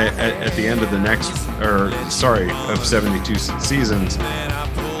at the end of of 72 seasons.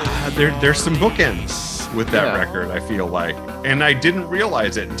 There's some bookends with that record, I feel like, and I didn't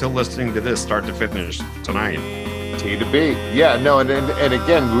realize it until listening to this start to finish tonight. T to B, yeah, no, and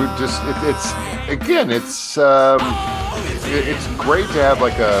again, we're just it's great to have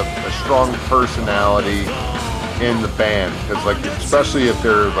like a strong personality in the band, because like especially if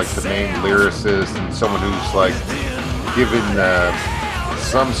they're like the main lyricist and someone who's like given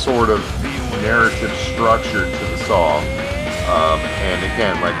some sort of narrative structure to the song, and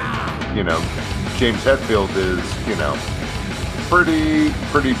again, like James Hetfield is pretty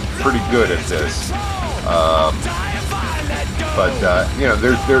good at this, but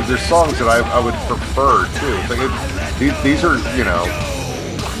there's songs that I would prefer too. Like these are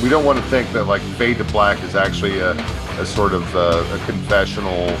we don't want to think that like Fade to Black is actually a sort of a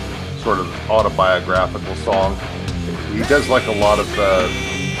confessional, sort of autobiographical song. He does like a lot of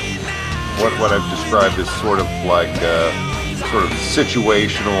what I've described as sort of like sort of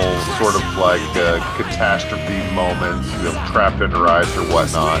situational, sort of like catastrophe moments, trapped in her eyes or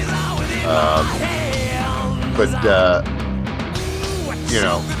whatnot.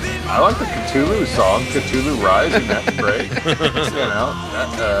 I like the Cthulhu song, Cthulhu Rising. That's great.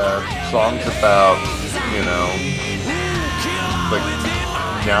 Songs about, like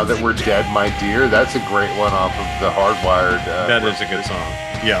Now That We're Dead, My Dear. That's a great one off of the Hardwired. That is a good song.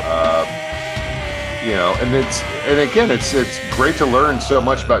 Yeah. And it's great to learn so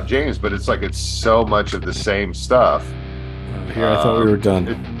much about James, but it's like it's so much of the same stuff. Here, I thought we were done.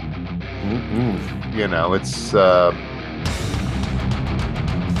 It's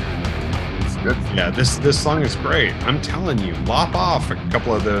good. Yeah, this song is great. I'm telling you, lop off a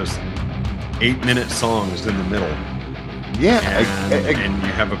couple of those 8-minute songs in the middle. Yeah, and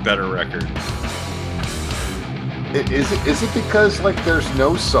you have a better record. Is it because like there's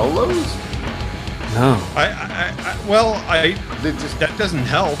no solos? No. That doesn't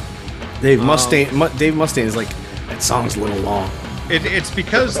help. Dave Mustaine is like, that song's a little long. It's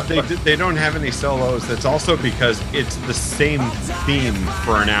because they don't have any solos. That's also because it's the same theme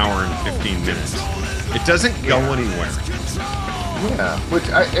for an hour and 15 minutes. It doesn't go anywhere. Yeah,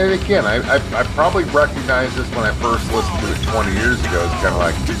 I probably recognized this when I first listened to it 20 years ago. It's kind of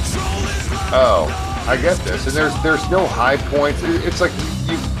like, oh, I get this. And there's no high points. It's like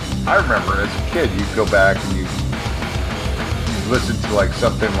I remember as a kid, you'd go back and you listen to like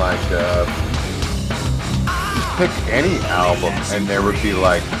something like just pick any album, and there'd be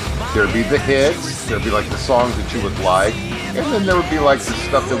the hits, there'd be like the songs that you would like, and then there would be like the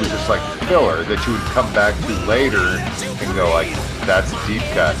stuff that was just like filler that you would come back to later and go like, that's a deep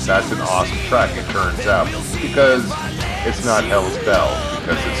cut, that's an awesome track. It turns out because it's not Hell's Bells,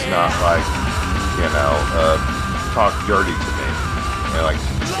 because it's not like Talk Dirty to me.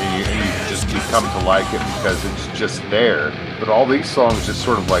 You come to like it because it's just there. But all these songs just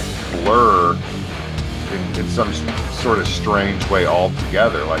sort of like blur in some sort of strange way all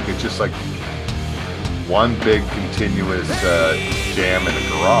together. Like it's just like one big continuous jam in a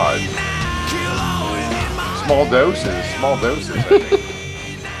garage. Small doses, I think.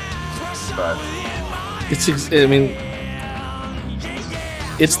 But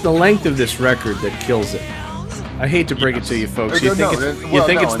it's the length of this record that kills it. I hate to break it to you folks. You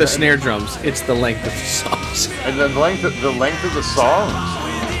think it's the snare drums. It's the length of the songs. And then the length of the songs.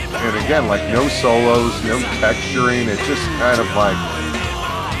 And again, like no solos, no texturing. It's just kind of like,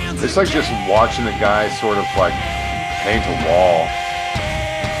 it's like just watching a guy sort of like paint a wall.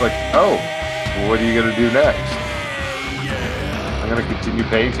 It's like, oh, well, what are you going to do next? I'm going to continue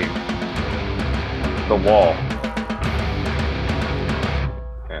painting the wall.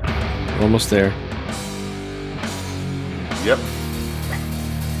 Yeah. Almost there. Yep.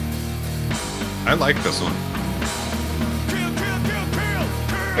 I like this one.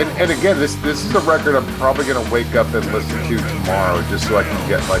 And again, this is a record I'm probably going to wake up and listen to tomorrow just so I can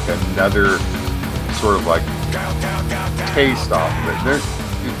get like another sort of like taste off of it. There's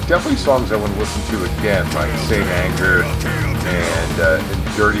definitely songs I want to listen to again, like Saint Anger and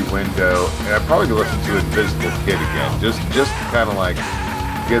Dirty Window, and I'm probably going to listen to Invisible Kid again, just to kind of like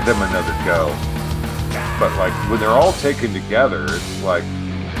give them another go. But like when they're all taken together, it's like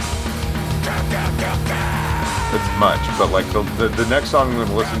it's much. But like the next song I'm going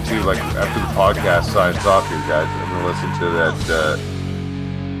to listen to, like after the podcast signs off here, guys, I'm going to listen to that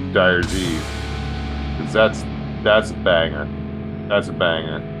Dyer's Eve, because that's a banger. That's a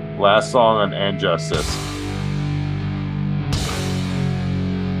banger. Last song on And Justice.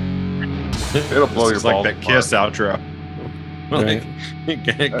 It'll blow your balls. Like that Kiss outro. Right.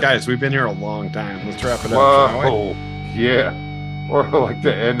 Guys, we've been here a long time. Let's wrap it up. Whoa, yeah. Or like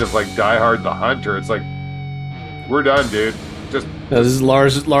the end of like Die Hard the Hunter. It's like, we're done, dude. Just now, this is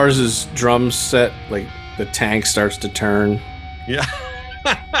Lars's drum set. Like the tank starts to turn. Yeah.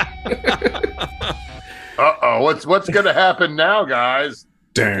 Uh-oh, what's gonna happen now, guys?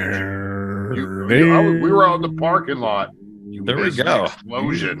 We were out in the parking lot. There we go.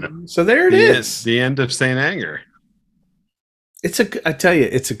 Explosion. So there it is. The end of Saint Anger. I tell you,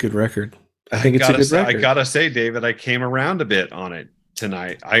 it's a good record. I think it's a good record. I gotta say, David, I came around a bit on it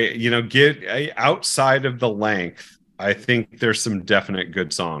tonight. Outside of the length, I think there's some definite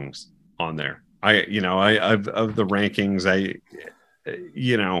good songs on there. Of the rankings,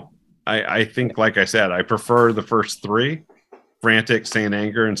 I think, like I said, I prefer the first three: Frantic, Saint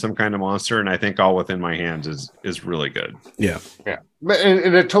Anger, and Some Kind of Monster. And I think All Within My Hands is really good. Yeah.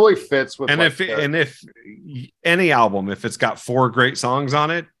 And it totally fits with. And if any album, if it's got 4 great songs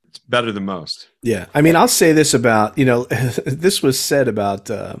on it, it's better than most. Yeah. I mean, I'll say this about, this was said about,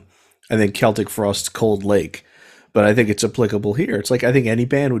 I think Celtic Frost's Cold Lake, but I think it's applicable here. It's like, I think any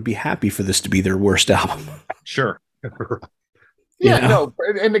band would be happy for this to be their worst album. Sure. Yeah, no.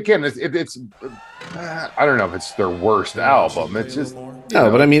 And again, it's I don't know if it's their worst album. It's just No,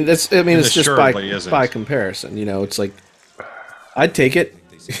 but I mean, it's just assuredly isn't. by comparison. You know, it's like I'd take it.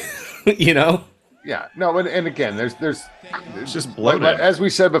 You know. yeah, no, and again, there's It's just bloated. as we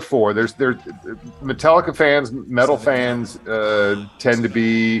said before, there's Metallica fans, metal fans tend to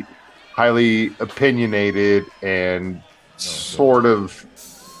be highly opinionated and sort of,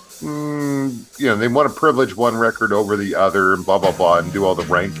 they want to privilege one record over the other and blah blah blah and do all the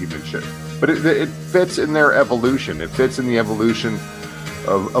ranking and shit. But it fits in their evolution. It fits in the evolution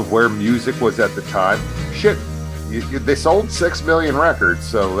of where music was at the time. Shit. They sold 6 million records,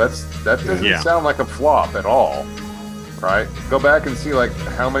 so that doesn't sound like a flop at all, right? Go back and see like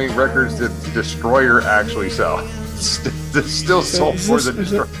how many records did Destroyer actually sell. Still sold more than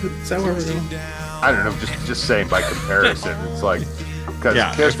Destroyer. Is that where we're going? I don't know, just saying by comparison, it's like because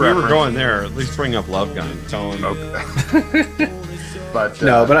If we were going there, at least bring up Love Gun. Tell them. Okay. But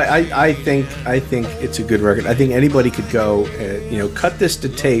No, but I think it's a good record. I think anybody could go, cut this to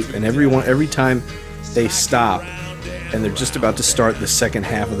tape, and every time they stop and they're just about to start the second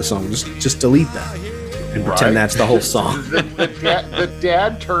half of the song, just delete that and pretend that's the whole song. the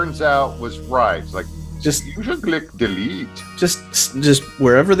dad turns out was right. It's like Just you should click delete. just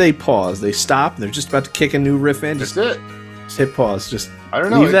wherever they pause, they stop, and they're just about to kick a new riff in. That's Just it. hit pause. Just I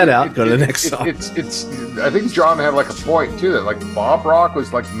don't know. leave that out. Go to the next song. It's. I think John had like a point too. That like Bob Rock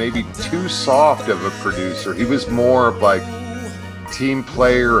was like maybe too soft of a producer. He was more of like team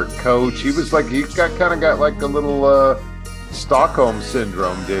player or coach. He was like he got like a little Stockholm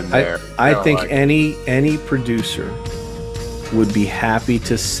syndrome in there. I think any producer would be happy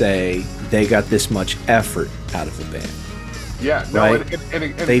to say they got this much effort out of the band. Yeah, no, right?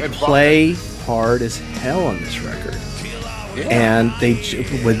 and They play hard as hell on this record. Yeah. And they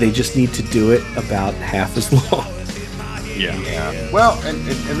just need to do it about half as long. Yeah. Well,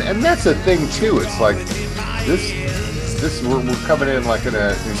 and that's the thing too. It's like this we're coming in like in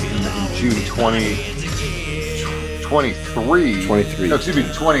June 2023. 23. No, excuse me,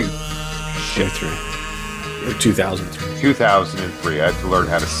 20. 23. Or 2003. 2003. I had to learn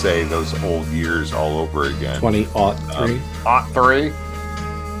how to say those old years all over again. 2003. 03.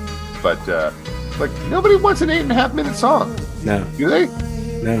 But like nobody wants an 8.5 minute song. No. Do they?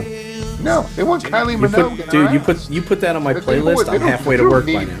 No. No. They want Kylie Minogue. You put that on my They playlist. don't- I'm halfway to work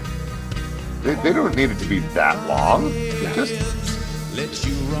by now. They don't need it to be that long. Just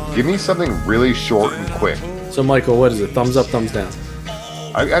give me something really short and quick. So, Michael, what is it? Thumbs up, thumbs down?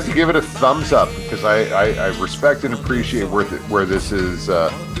 I have to give it a thumbs up because I respect and appreciate where this is,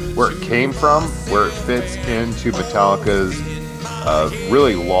 where it came from, where it fits into Metallica's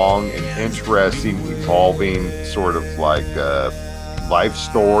really long and interesting, evolving sort of like life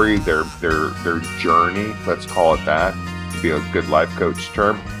story, their journey. Let's call it that. To be a good life coach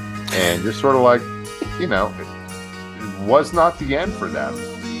term, and just sort of like, it was not the end for them.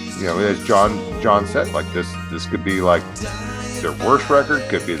 As John said, like this could be like their worst record,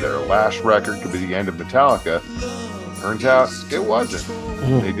 could be their last record, could be the end of Metallica. Turns out it wasn't.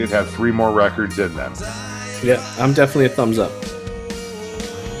 They did have 3 more records in them. Yeah, I'm definitely a thumbs up.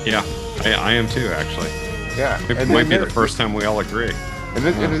 Yeah, I am too, actually. Yeah, It might be the first time we all agree. And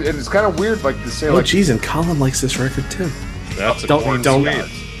it's kind of weird, like to say, Oh, like, geez, and Colin likes this record too. That's Don't tell him.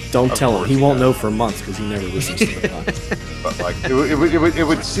 Of He course won't he know does. for months because he never listens to the podcast. but like it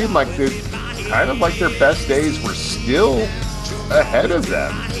would seem like kind of like their best days were still ahead of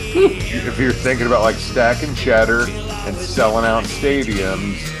them. If you're thinking about like stacking cheddar and selling out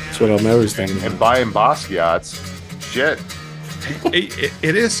stadiums That's what I'm always thinking. and buying Basquiat's, shit.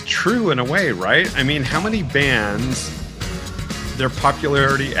 It is true in a way, right? I mean, how many bands, their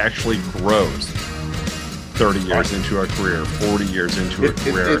popularity actually grows 30 years into a career, 40 years into a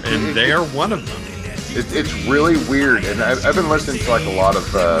career, and they are one of them. It's really weird, and I've been listening to like a lot of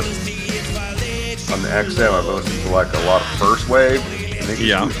on the XM. I've been listening to like a lot of First Wave, and they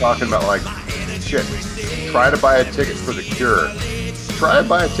keep talking about like, shit. Try to buy a ticket for The Cure. Try to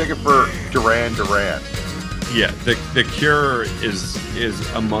buy a ticket for Duran Duran. Yeah, the Cure is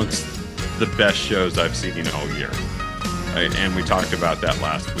amongst the best shows I've seen all year, right? And we talked about that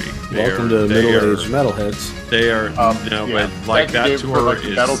last week. Welcome to middle-aged metalheads. They are, but like Thank you that for, tour like,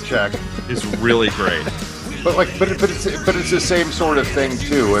 is metal check. is really great. But it's the same sort of thing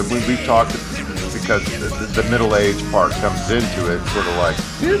too. And we've talked because the middle age part comes into it, sort of like,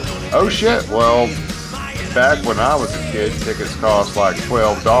 oh shit. Well, back when I was a kid, tickets cost like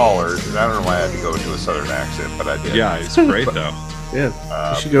 $12, and I don't know why I had to go into a southern accent, but I did. Yeah, it's great though. Yeah,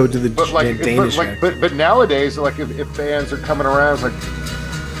 you should go to the Danish. But nowadays, like if bands are coming around, it's like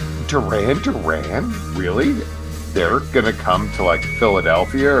Duran Duran, really? They're gonna come to like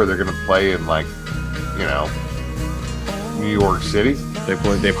Philadelphia, or they're gonna play in like New York City. They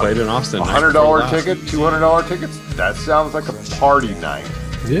played in Austin. $100 ticket, $200 tickets. That sounds like a party night.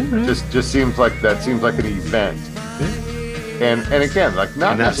 Yeah, right. Just seems like an event. And again, like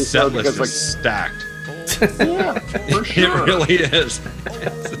not And that set necessarily list because is stacked. yeah, for sure. It really is.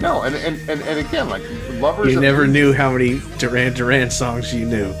 No, and again, like lovers. You of never music, knew how many Duran Duran songs you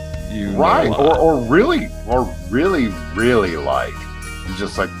knew. right? Or really like. It's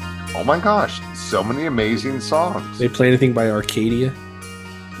just like, oh my gosh, so many amazing songs. They play anything by Arcadia?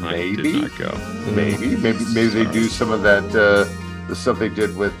 I did Maybe. not go. Maybe they do some of that. The stuff they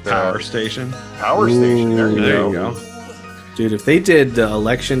did with Power Station. Power Station. There you There go. you go. Dude, if they did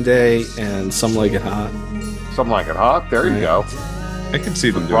Election Day and Some Like It Hot, Something like it, huh? There you go. I can see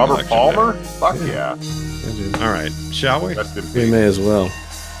them doing Robert Election Palmer. Day. Fuck yeah. All right, shall we? Rest in we peace. may as well.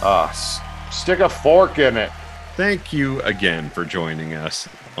 Stick a fork in it. Thank you again for joining us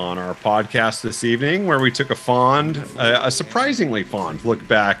on our podcast this evening, where we took a surprisingly fond look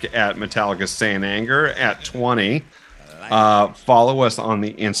back at Metallica's Saint Anger at 20. Follow us on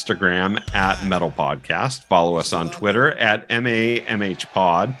the Instagram at Metal Podcast. Follow us on Twitter at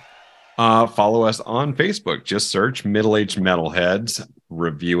MAMHpod. Follow us on Facebook. Just search Middle Aged Metalheads.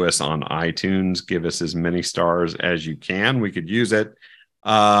 Review us on iTunes. Give us as many stars as you can. We could use it.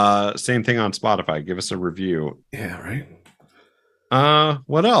 Same thing on Spotify. Give us a review. Yeah, right.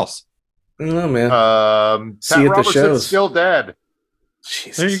 What else? I don't know, man. See Pat you at the Robertson's shows. still dead.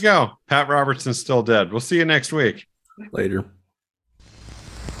 Jesus. There you go. Pat Robertson's still dead. We'll see you next week. Later.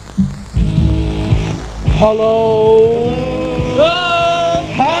 Hello?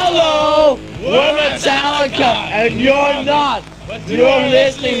 Hello? We're Metallica, and you're not. You're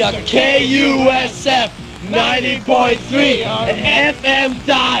listening to KUSF 90.3, an FM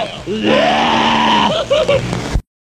dial.